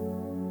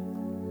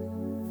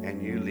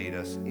 And you lead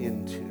us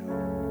into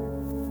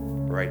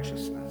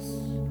righteousness.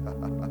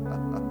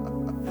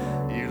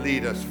 You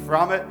lead us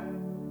from it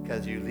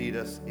because you lead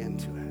us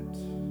into it.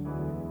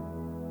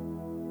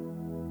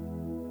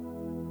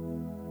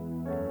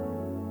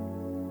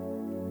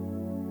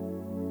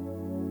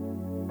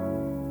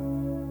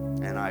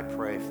 And I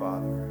pray,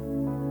 Father,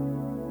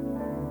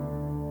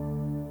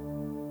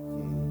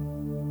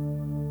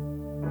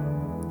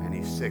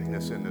 any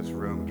sickness in this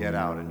room, get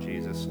out in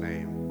Jesus'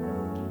 name.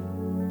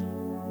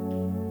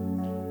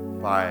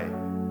 By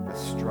the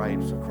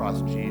stripes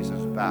across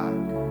Jesus' back,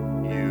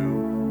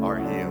 you are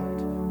healed.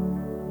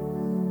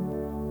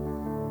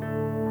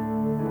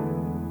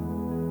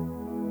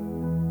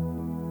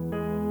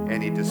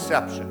 Any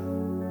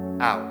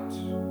deception, out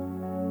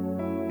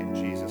in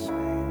Jesus'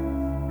 name.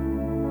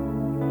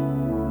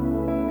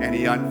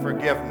 Any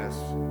unforgiveness,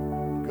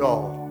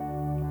 go.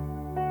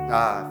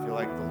 I feel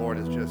like the Lord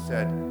has just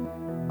said,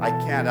 I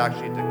can't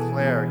actually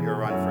declare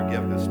your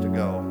unforgiveness to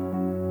go.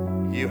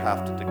 You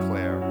have to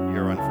declare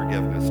your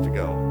unforgiveness to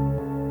go.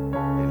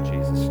 In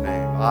Jesus'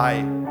 name.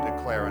 I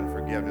declare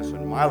unforgiveness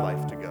in my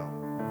life to go.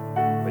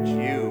 But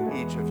you,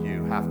 each of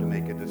you, have to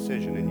make a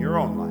decision in your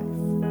own life.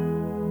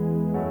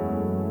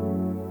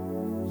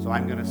 So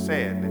I'm going to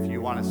say it, and if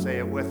you want to say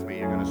it with me,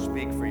 you're going to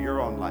speak for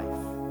your own life.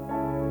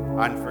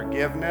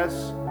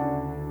 Unforgiveness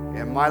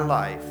in my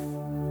life,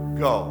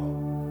 go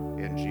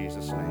in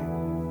Jesus' name.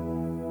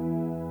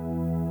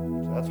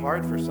 So that's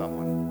hard for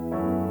someone.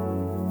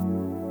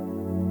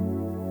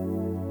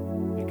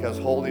 Because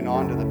holding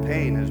on to the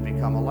pain has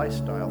become a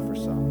lifestyle for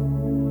some.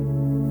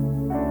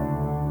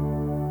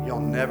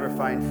 You'll never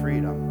find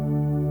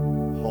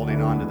freedom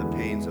holding on to the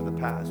pains of the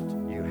past.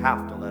 You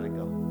have to let it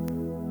go.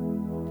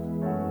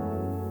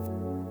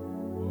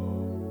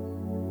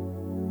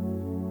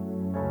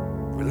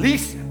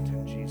 Release it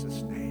in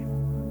Jesus' name.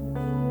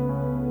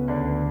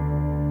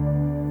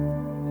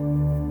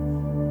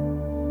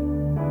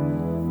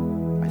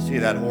 I see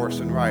that horse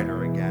and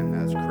rider again,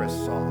 as Chris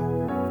saw.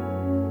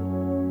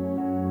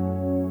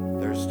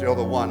 There's still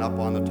the one up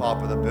on the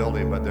top of the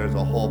building, but there's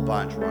a whole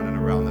bunch running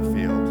around the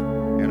field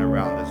and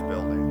around this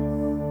building.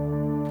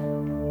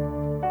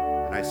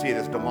 And I see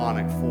this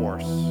demonic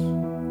force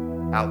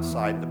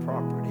outside the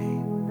property,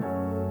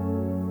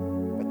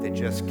 but they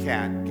just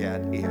can't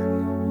get in.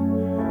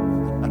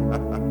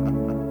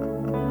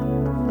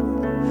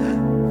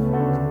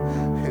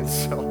 And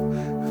so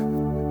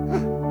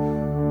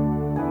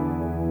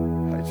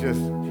I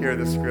just hear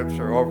the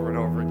scripture over and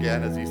over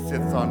again. As he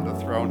sits on the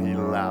throne, he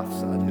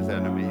laughs at his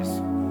enemies.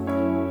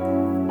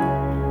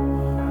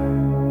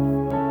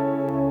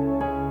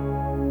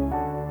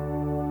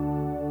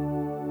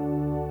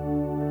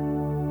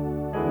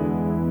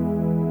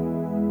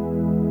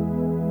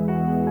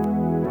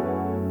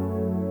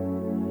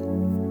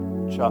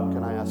 Chuck,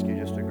 can I ask you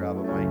just to grab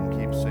a mic and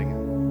keep singing?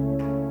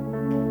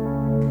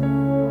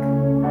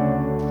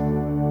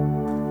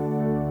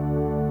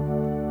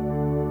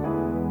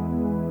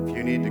 If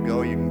you need to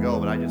go, you can go,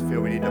 but I just feel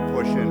we need to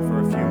push in for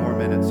a few more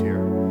minutes here.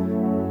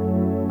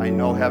 I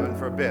know, heaven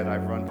forbid,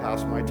 I've run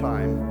past my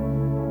time,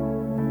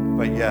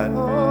 but yet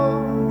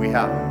we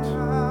haven't.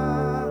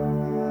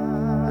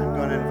 I'm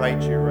going to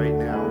invite you right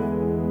now.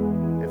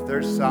 If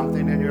there's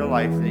something in your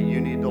life that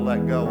you need to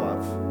let go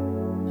of,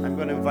 I'm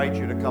going to invite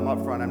you to come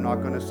up front. I'm not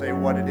going to say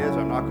what it is.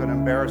 I'm not going to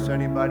embarrass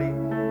anybody.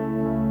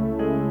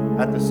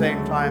 At the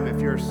same time,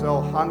 if you're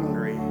so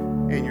hungry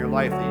in your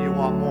life that you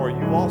want more,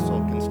 you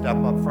also can step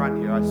up front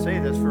here. I say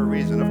this for a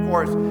reason. Of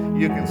course,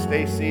 you can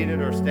stay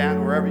seated or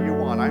stand wherever you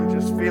want. I'm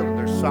just feeling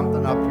there's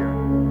something up here.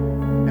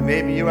 And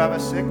maybe you have a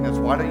sickness.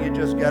 Why don't you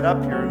just get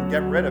up here and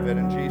get rid of it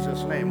in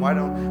Jesus' name? Why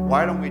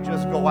don't we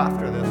just go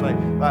after this? Like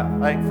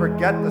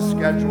forget the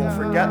schedule,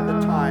 forget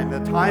the time. The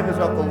time is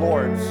of the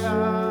Lord's.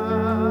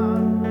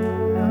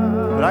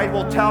 But I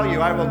will tell you,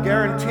 I will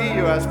guarantee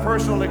you as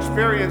personal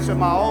experience in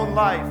my own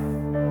life,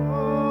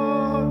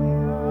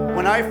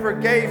 when I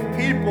forgave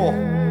people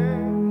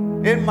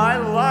in my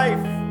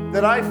life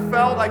that I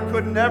felt I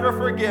could never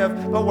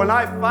forgive, but when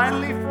I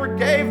finally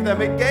forgave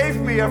them, it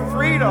gave me a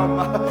freedom.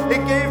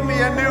 It gave me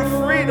a new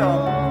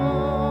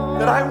freedom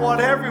that I want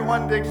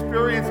everyone to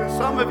experience it.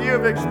 Some of you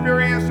have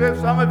experienced it.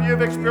 Some of you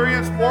have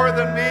experienced more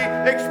than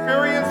me.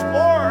 Experience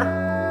more.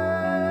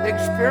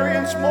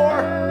 Experience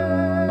more.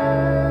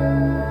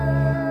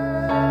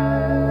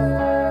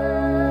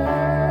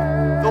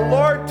 The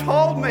Lord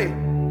told me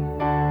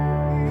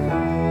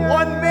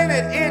 1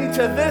 minute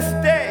into this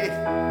day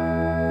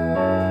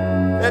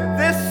that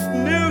this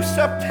new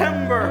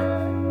September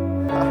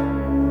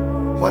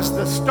was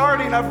the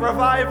starting of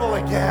revival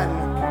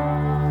again.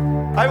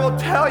 I will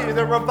tell you,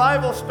 the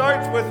revival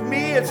starts with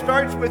me, it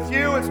starts with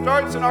you, it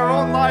starts in our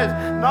own lives.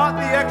 Not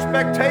the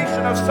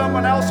expectation of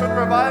someone else in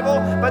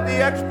revival, but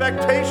the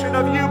expectation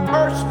of you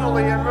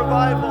personally in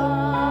revival.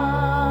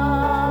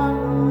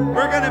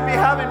 We're going to be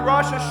having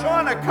Rosh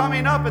Hashanah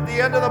coming up at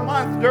the end of the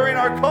month during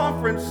our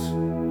conference.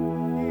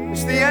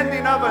 It's the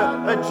ending of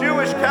a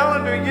Jewish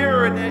calendar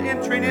year and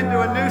entering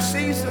into a new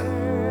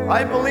season.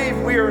 I believe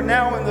we are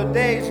now in the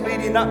days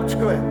leading up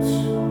to it,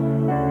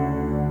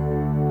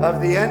 of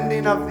the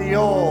ending of the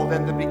old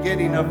and the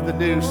beginning of the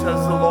new, says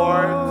the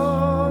Lord.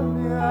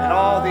 And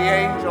all the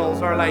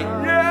angels are like,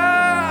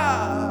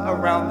 yeah,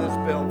 around this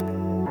building.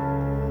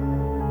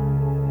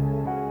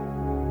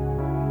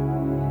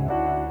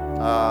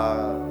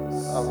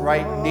 A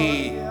right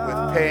knee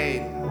with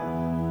pain,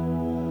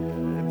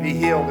 be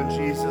healed in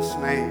Jesus'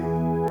 name.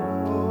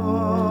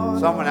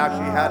 Someone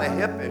actually had a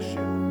hip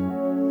issue.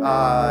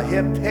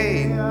 Hip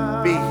pain,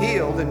 be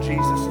healed in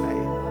Jesus' name.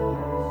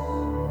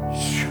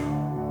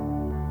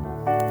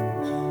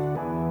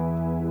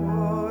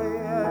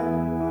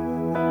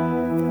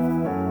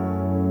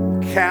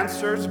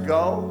 Cancers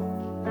go,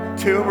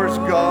 tumors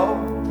go,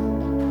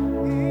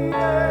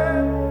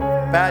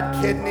 bad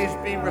kidneys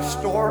be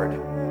restored.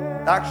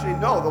 Actually,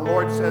 no, the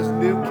Lord says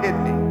new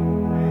kidney.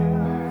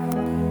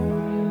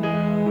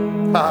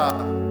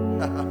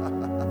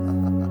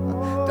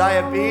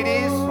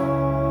 Diabetes,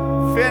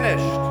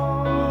 finished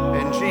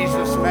in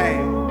Jesus'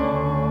 name.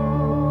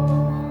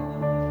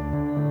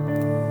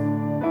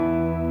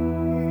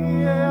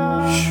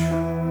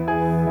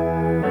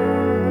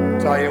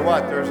 Tell you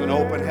what, there's an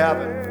open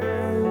heaven.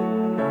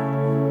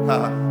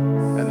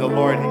 And the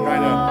Lord, he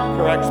kind of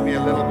corrects me a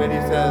little bit.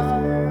 He says,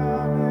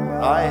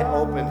 I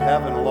opened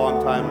heaven a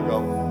long time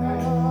ago.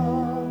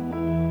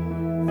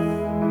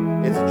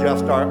 It's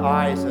just our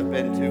eyes have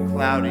been too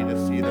cloudy to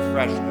see the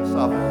freshness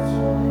of it.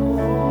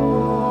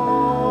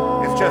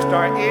 It's just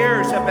our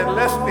ears have been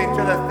listening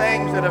to the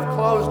things that have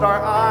closed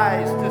our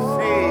eyes to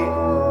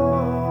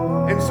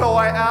see. And so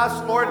I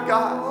ask, Lord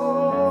God,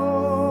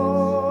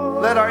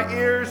 let our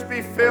ears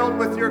be filled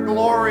with your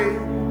glory,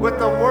 with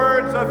the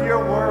words of your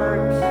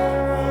words.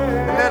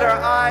 And let our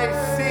eyes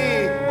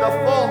see the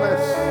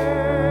fullness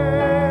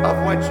of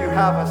what you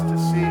have us to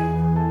see.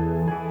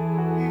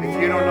 If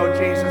you don't know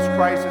Jesus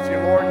Christ as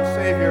your Lord and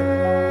Savior,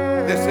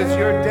 this is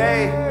your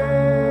day.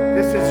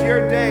 This is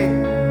your day.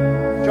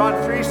 John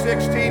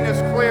 3:16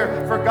 is clear.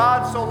 For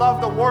God so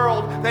loved the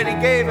world that he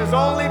gave his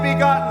only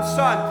begotten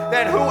Son,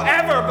 that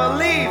whoever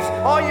believes,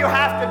 all you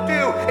have to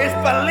do is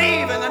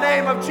believe in the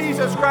name of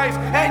Jesus Christ,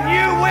 and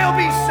you will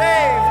be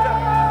saved.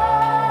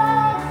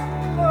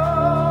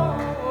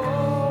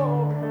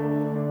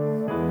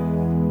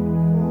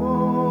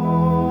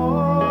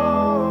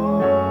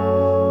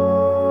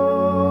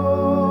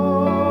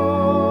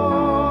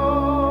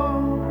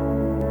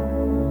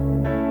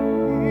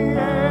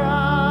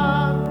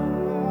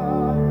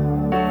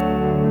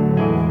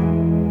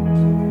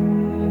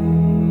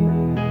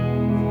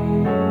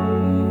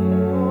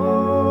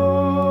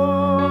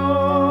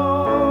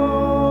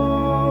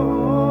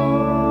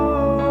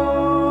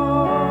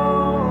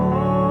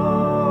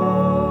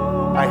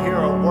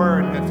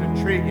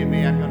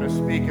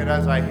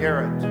 As I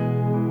hear it,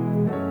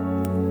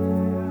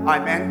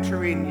 I'm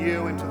entering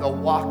you into the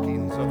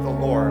walkings of the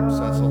Lord,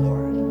 says the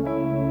Lord.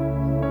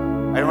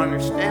 I don't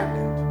understand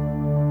it.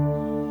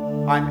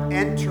 I'm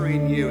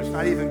entering you. It's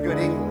not even good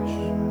English.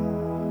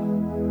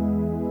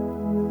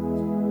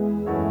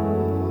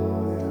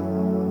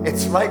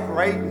 It's like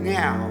right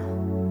now,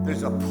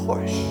 there's a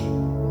push.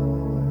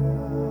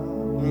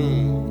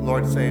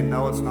 Lord's saying,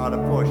 no, it's not a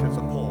push, it's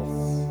a pull.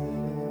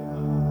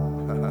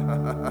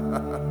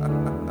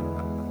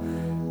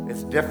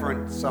 It's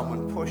different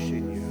someone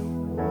pushing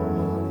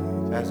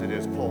you as it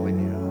is pulling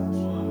you.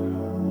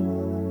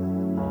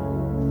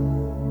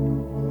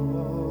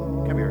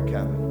 Come here,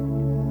 Kevin.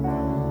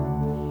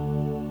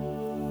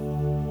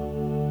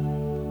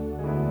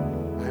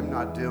 I'm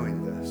not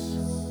doing this.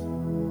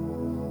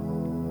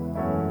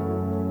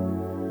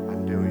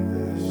 I'm doing this.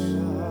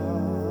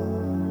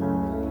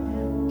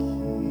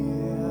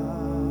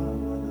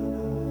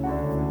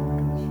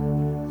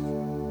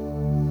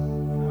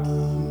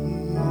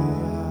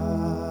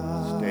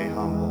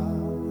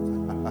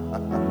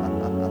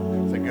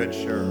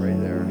 Shirt right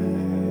there.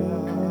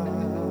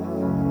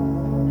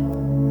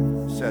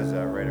 Says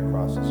that right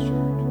across his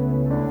shirt.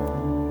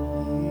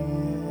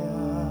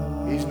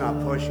 He's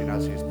not pushing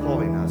us, he's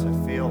pulling us. I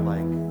feel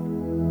like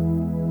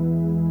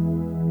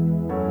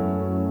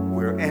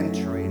we're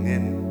entering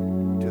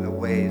into the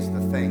ways,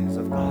 the things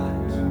of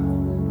God.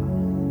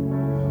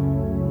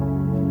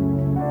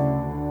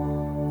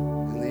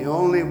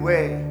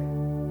 way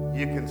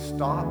you can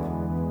stop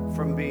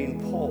from being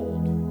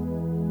pulled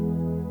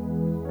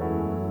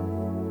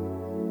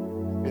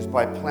is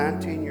by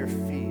planting your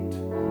feet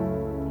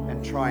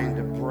and trying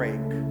to break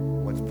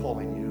what's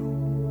pulling you.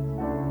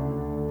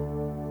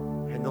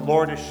 And the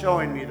Lord is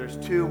showing me there's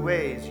two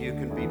ways you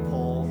can be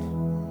pulled,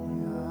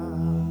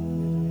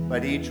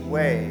 but each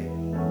way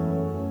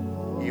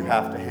you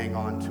have to hang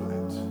on to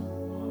it.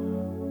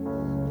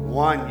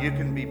 One, you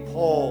can be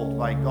pulled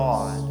by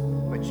God,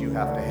 but you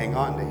have to hang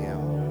on to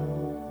Him.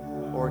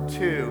 Or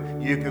two,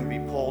 you can be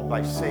pulled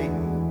by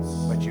Satan,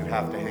 but you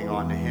have to hang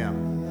on to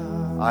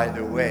him.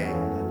 Either way,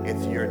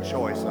 it's your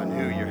choice on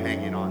who you're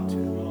hanging on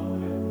to.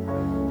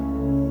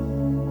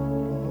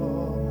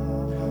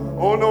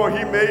 Oh no,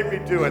 he made me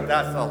do it.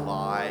 That's a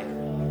lie.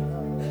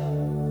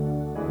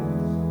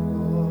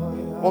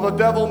 Well, the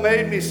devil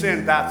made me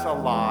sin. That's a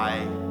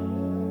lie.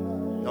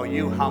 No,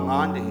 you hung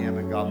on to him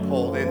and got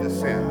pulled into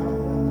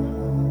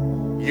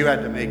sin. You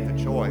had to make the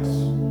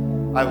choice.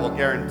 I will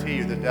guarantee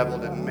you the devil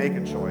didn't make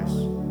a choice.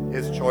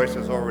 His choice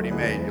is already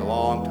made a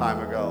long time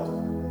ago.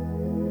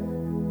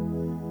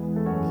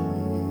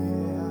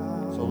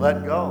 So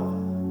let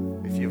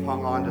go if you've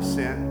hung on to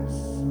sin,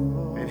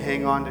 and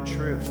hang on to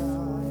truth.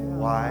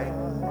 Why?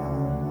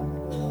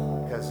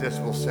 Because this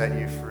will set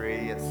you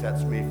free. It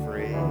sets me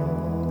free.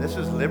 This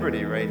is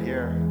liberty right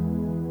here.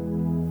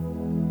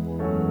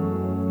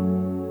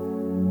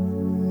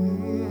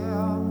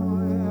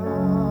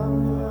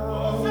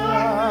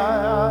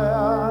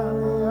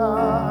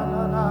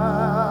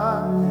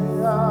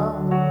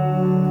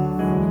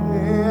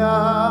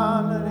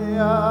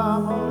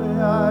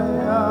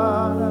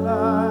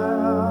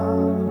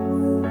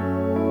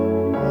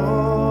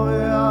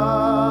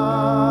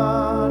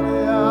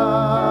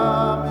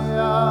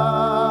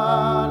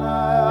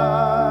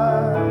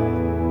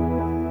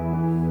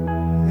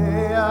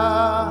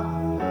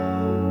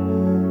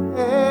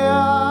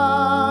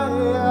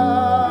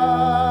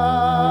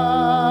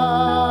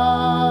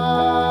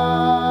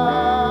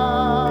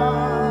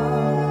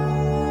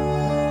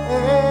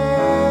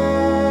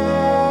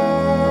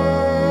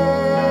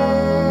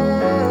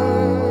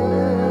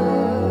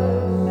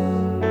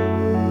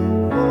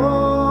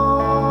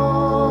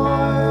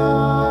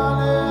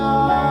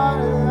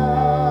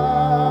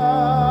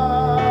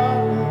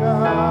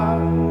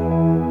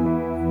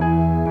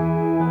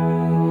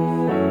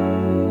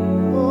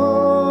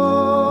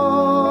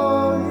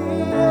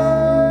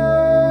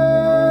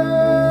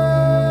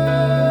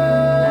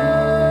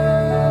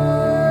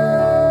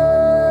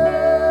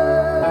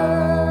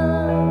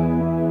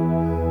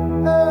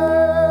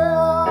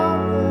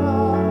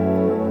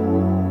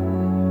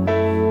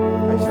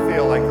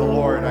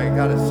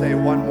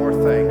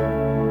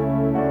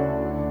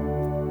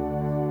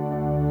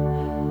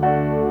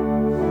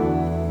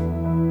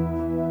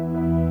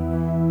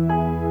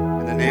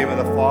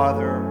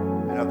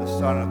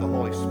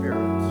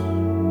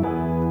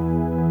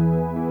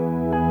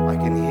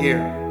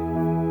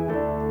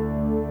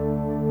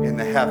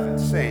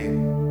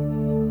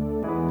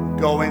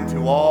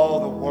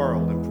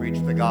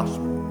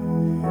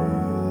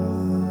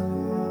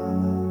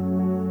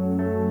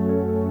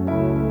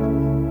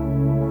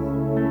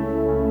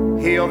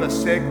 Heal the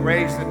sick,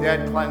 raise the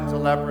dead, cleanse the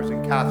lepers,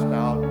 and cast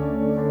out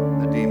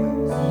the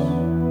demons.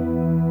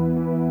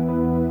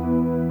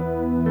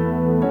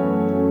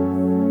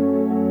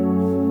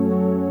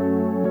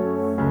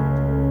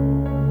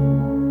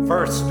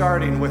 First,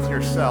 starting with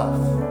yourself.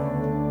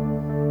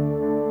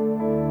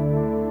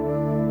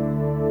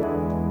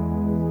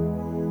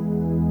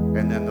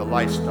 And then the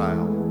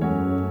lifestyle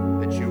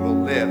that you will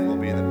live will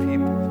be the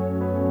people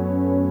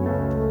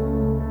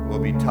will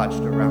be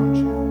touched around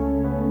you.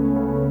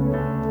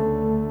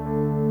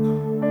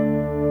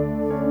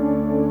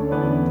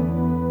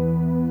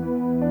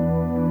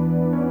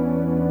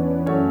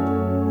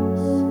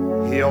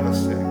 Heal the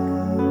sick.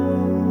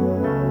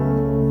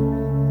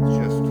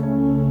 Just,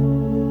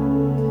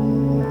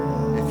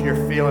 if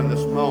you're feeling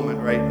this moment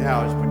right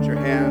now, just put your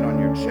hand on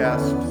your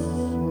chest.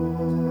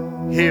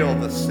 Heal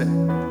the sick.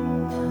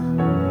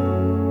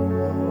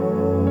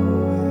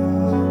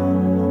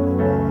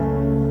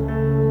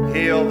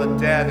 Heal the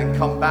dead and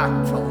come back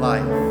to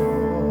life.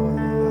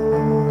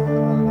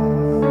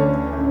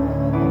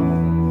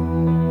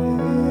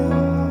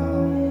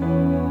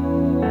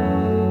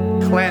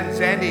 Cleanse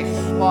any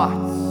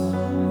spots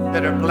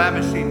that are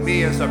blemishing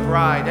me as a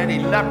bride, any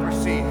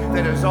leprosy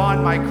that is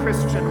on my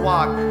Christian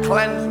walk.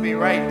 Cleanse me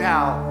right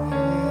now.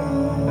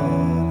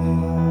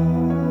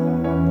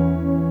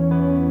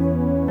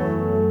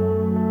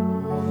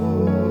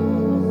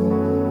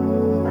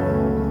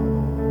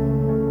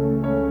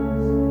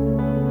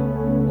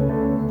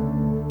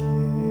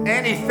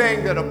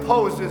 Anything that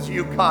opposes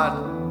you, God,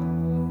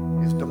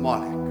 is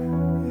demonic.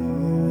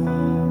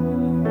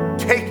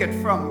 Take it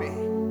from me.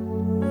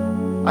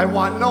 I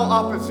want no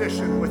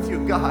opposition with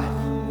you, God.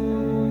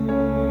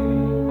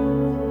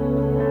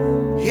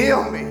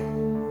 Heal me.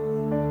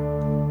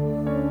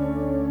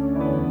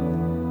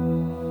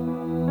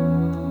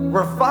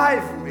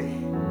 Revive me.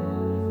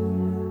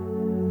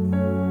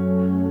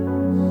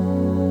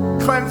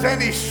 Cleanse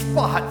any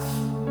spots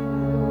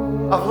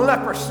of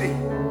leprosy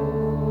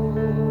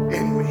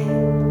in me.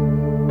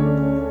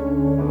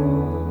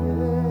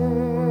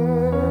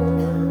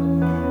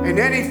 And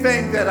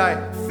anything that I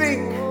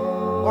think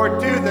or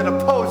do that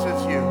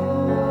opposes you,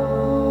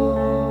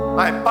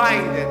 I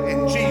bind it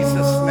in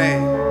Jesus'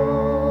 name.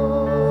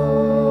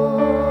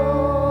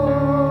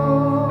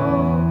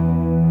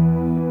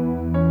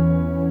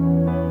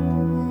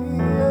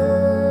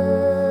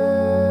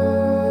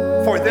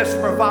 For this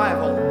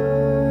revival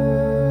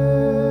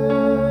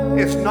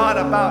is not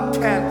about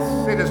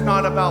tents. It is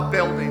not about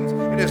buildings.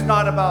 It is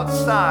not about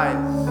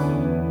size.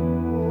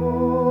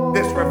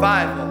 This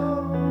revival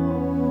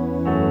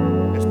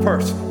is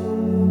personal.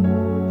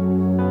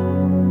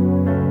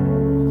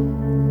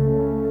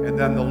 And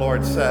then the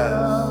Lord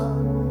says,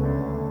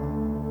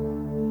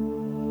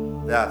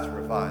 that's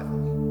revival,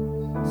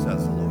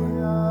 says the Lord.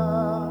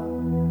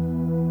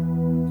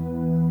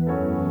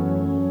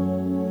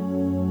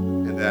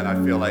 And then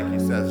I feel like he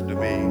says to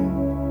me,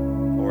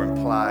 or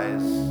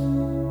implies,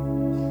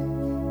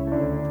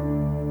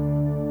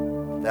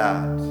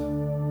 that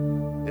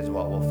is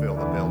what will fill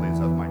the buildings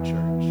of my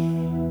church.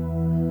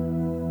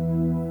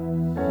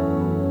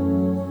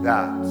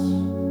 That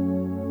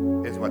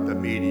is what the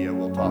media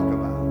will talk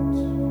about.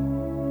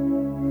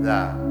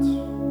 That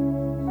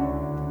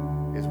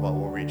is what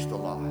will reach the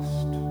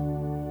lost.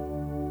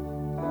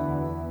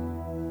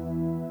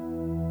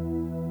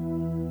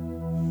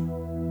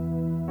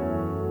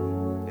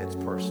 It's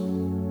personal.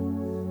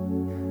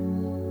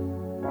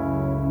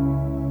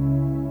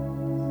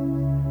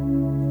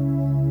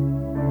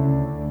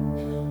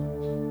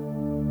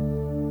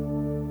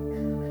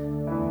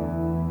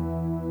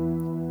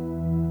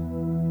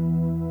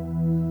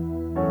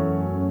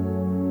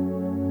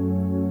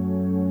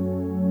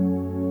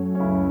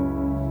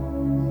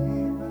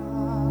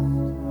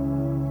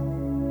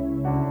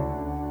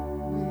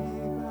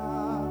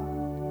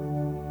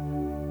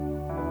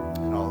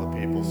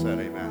 People said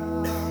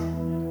amen.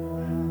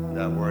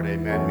 That word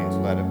amen means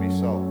let it be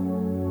so.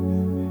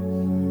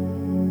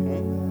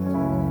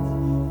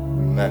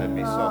 Let it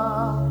be so.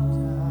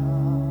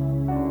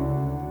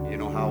 You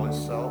know how it's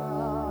so?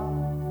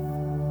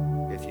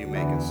 If you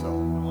make it so.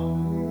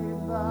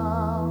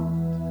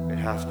 It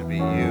has to be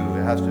you.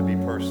 It has to be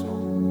personal.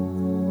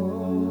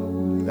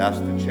 That's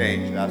the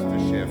change. That's the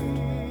shift.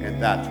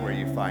 And that's where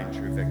you find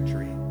true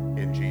victory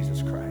in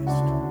Jesus Christ.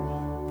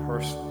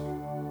 Personal.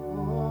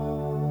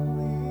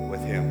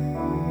 Him.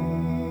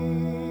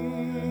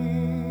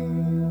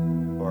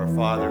 For our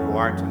Father who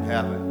art in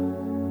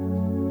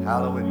heaven,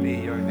 hallowed be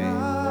your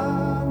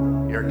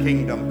name. Your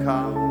kingdom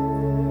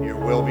come, your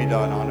will be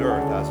done on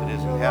earth as it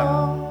is in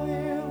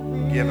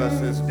heaven. Give us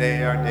this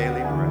day our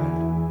daily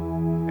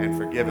bread, and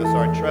forgive us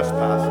our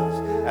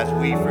trespasses as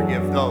we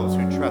forgive those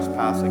who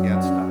trespass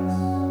against us.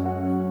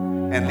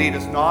 And lead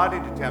us not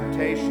into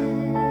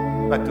temptation,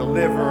 but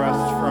deliver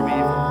us from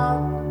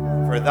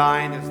evil. For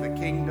thine is the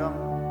kingdom,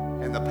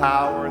 and the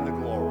power and the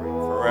glory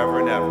forever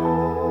and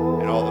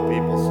ever. And all the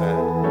people said,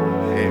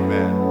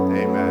 amen,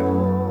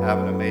 amen. Have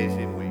an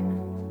amazing